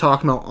 which we'll be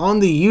talking about on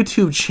the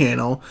YouTube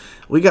channel.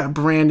 We got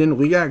Brandon,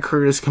 we got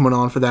Curtis coming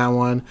on for that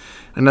one.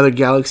 Another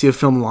Galaxy of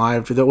Film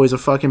Live. They're always a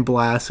fucking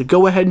blast. So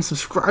go ahead and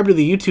subscribe to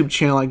the YouTube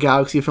channel at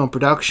Galaxy of Film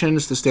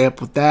Productions to stay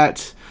up with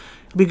that.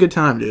 It'll be a good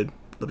time, dude.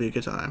 It'll be a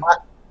good time.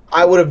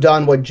 I would have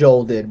done what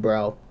Joel did,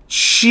 bro.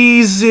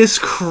 Jesus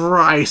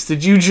Christ,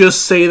 did you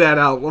just say that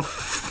out loud?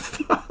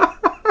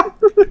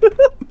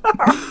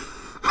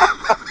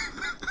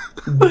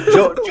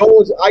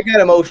 Joel, I got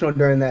emotional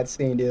during that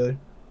scene, dude.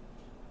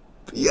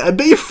 Yeah, I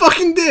bet you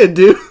fucking did,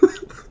 dude.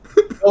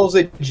 Joel's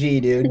a G,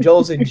 dude.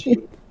 Joel's a G.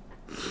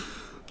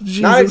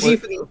 Not a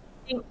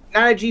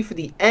G for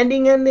the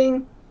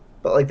ending,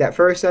 but like that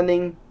first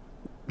ending,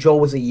 Joel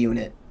was a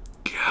unit.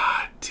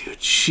 God, dude,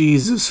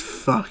 Jesus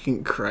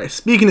fucking Christ.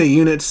 Speaking of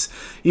units,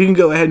 you can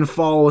go ahead and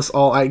follow us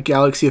all at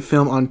Galaxy of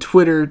Film on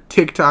Twitter,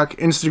 TikTok,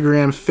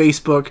 Instagram,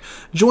 Facebook.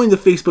 Join the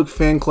Facebook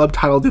fan club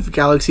titled the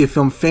Galaxy of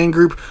Film Fan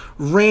Group,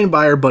 ran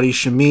by our buddy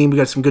Shamim. We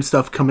got some good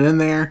stuff coming in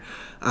there.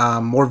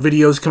 More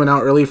videos coming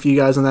out early for you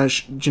guys on that,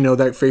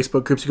 that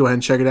Facebook group, so go ahead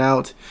and check it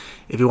out.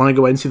 If you want to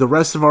go ahead and see the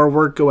rest of our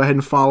work, go ahead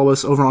and follow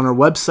us over on our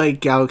website,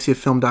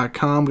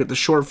 galaxyoffilm.com. We got the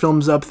short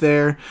films up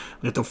there.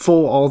 We got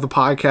all the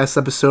podcast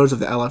episodes of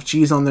the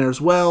LFGs on there as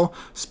well.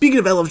 Speaking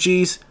of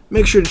LFGs,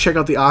 make sure to check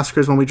out the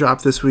Oscars when we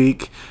drop this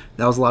week.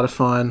 That was a lot of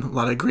fun. A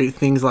lot of great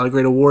things, a lot of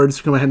great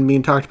awards go ahead and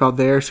being talked about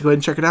there, so go ahead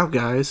and check it out,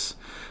 guys.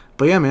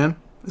 But yeah, man.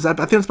 I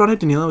think that's about it,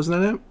 Danilo. Isn't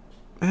that it?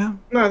 Yeah?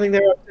 No, I think they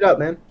wrapped it up,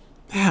 man.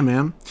 Yeah,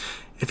 man.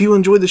 If you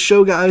enjoyed the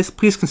show, guys,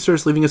 please consider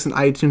leaving us an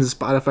iTunes and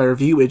Spotify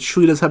review. It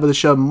truly does help the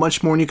show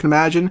much more than you can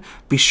imagine.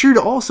 Be sure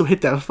to also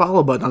hit that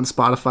follow button on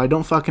Spotify.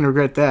 Don't fucking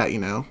regret that,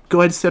 Go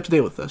ahead and stay up to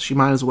date with us. You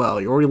might as well.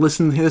 You're already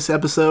listening to this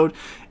episode,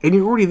 and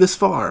you're already this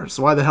far,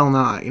 so why the hell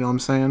not? You know what I'm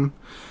saying?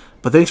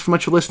 But thanks so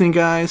much for listening,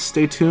 guys.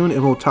 Stay tuned,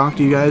 and we'll talk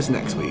to you guys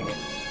next week.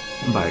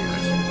 Bye,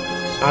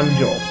 guys. I'm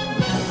Joel.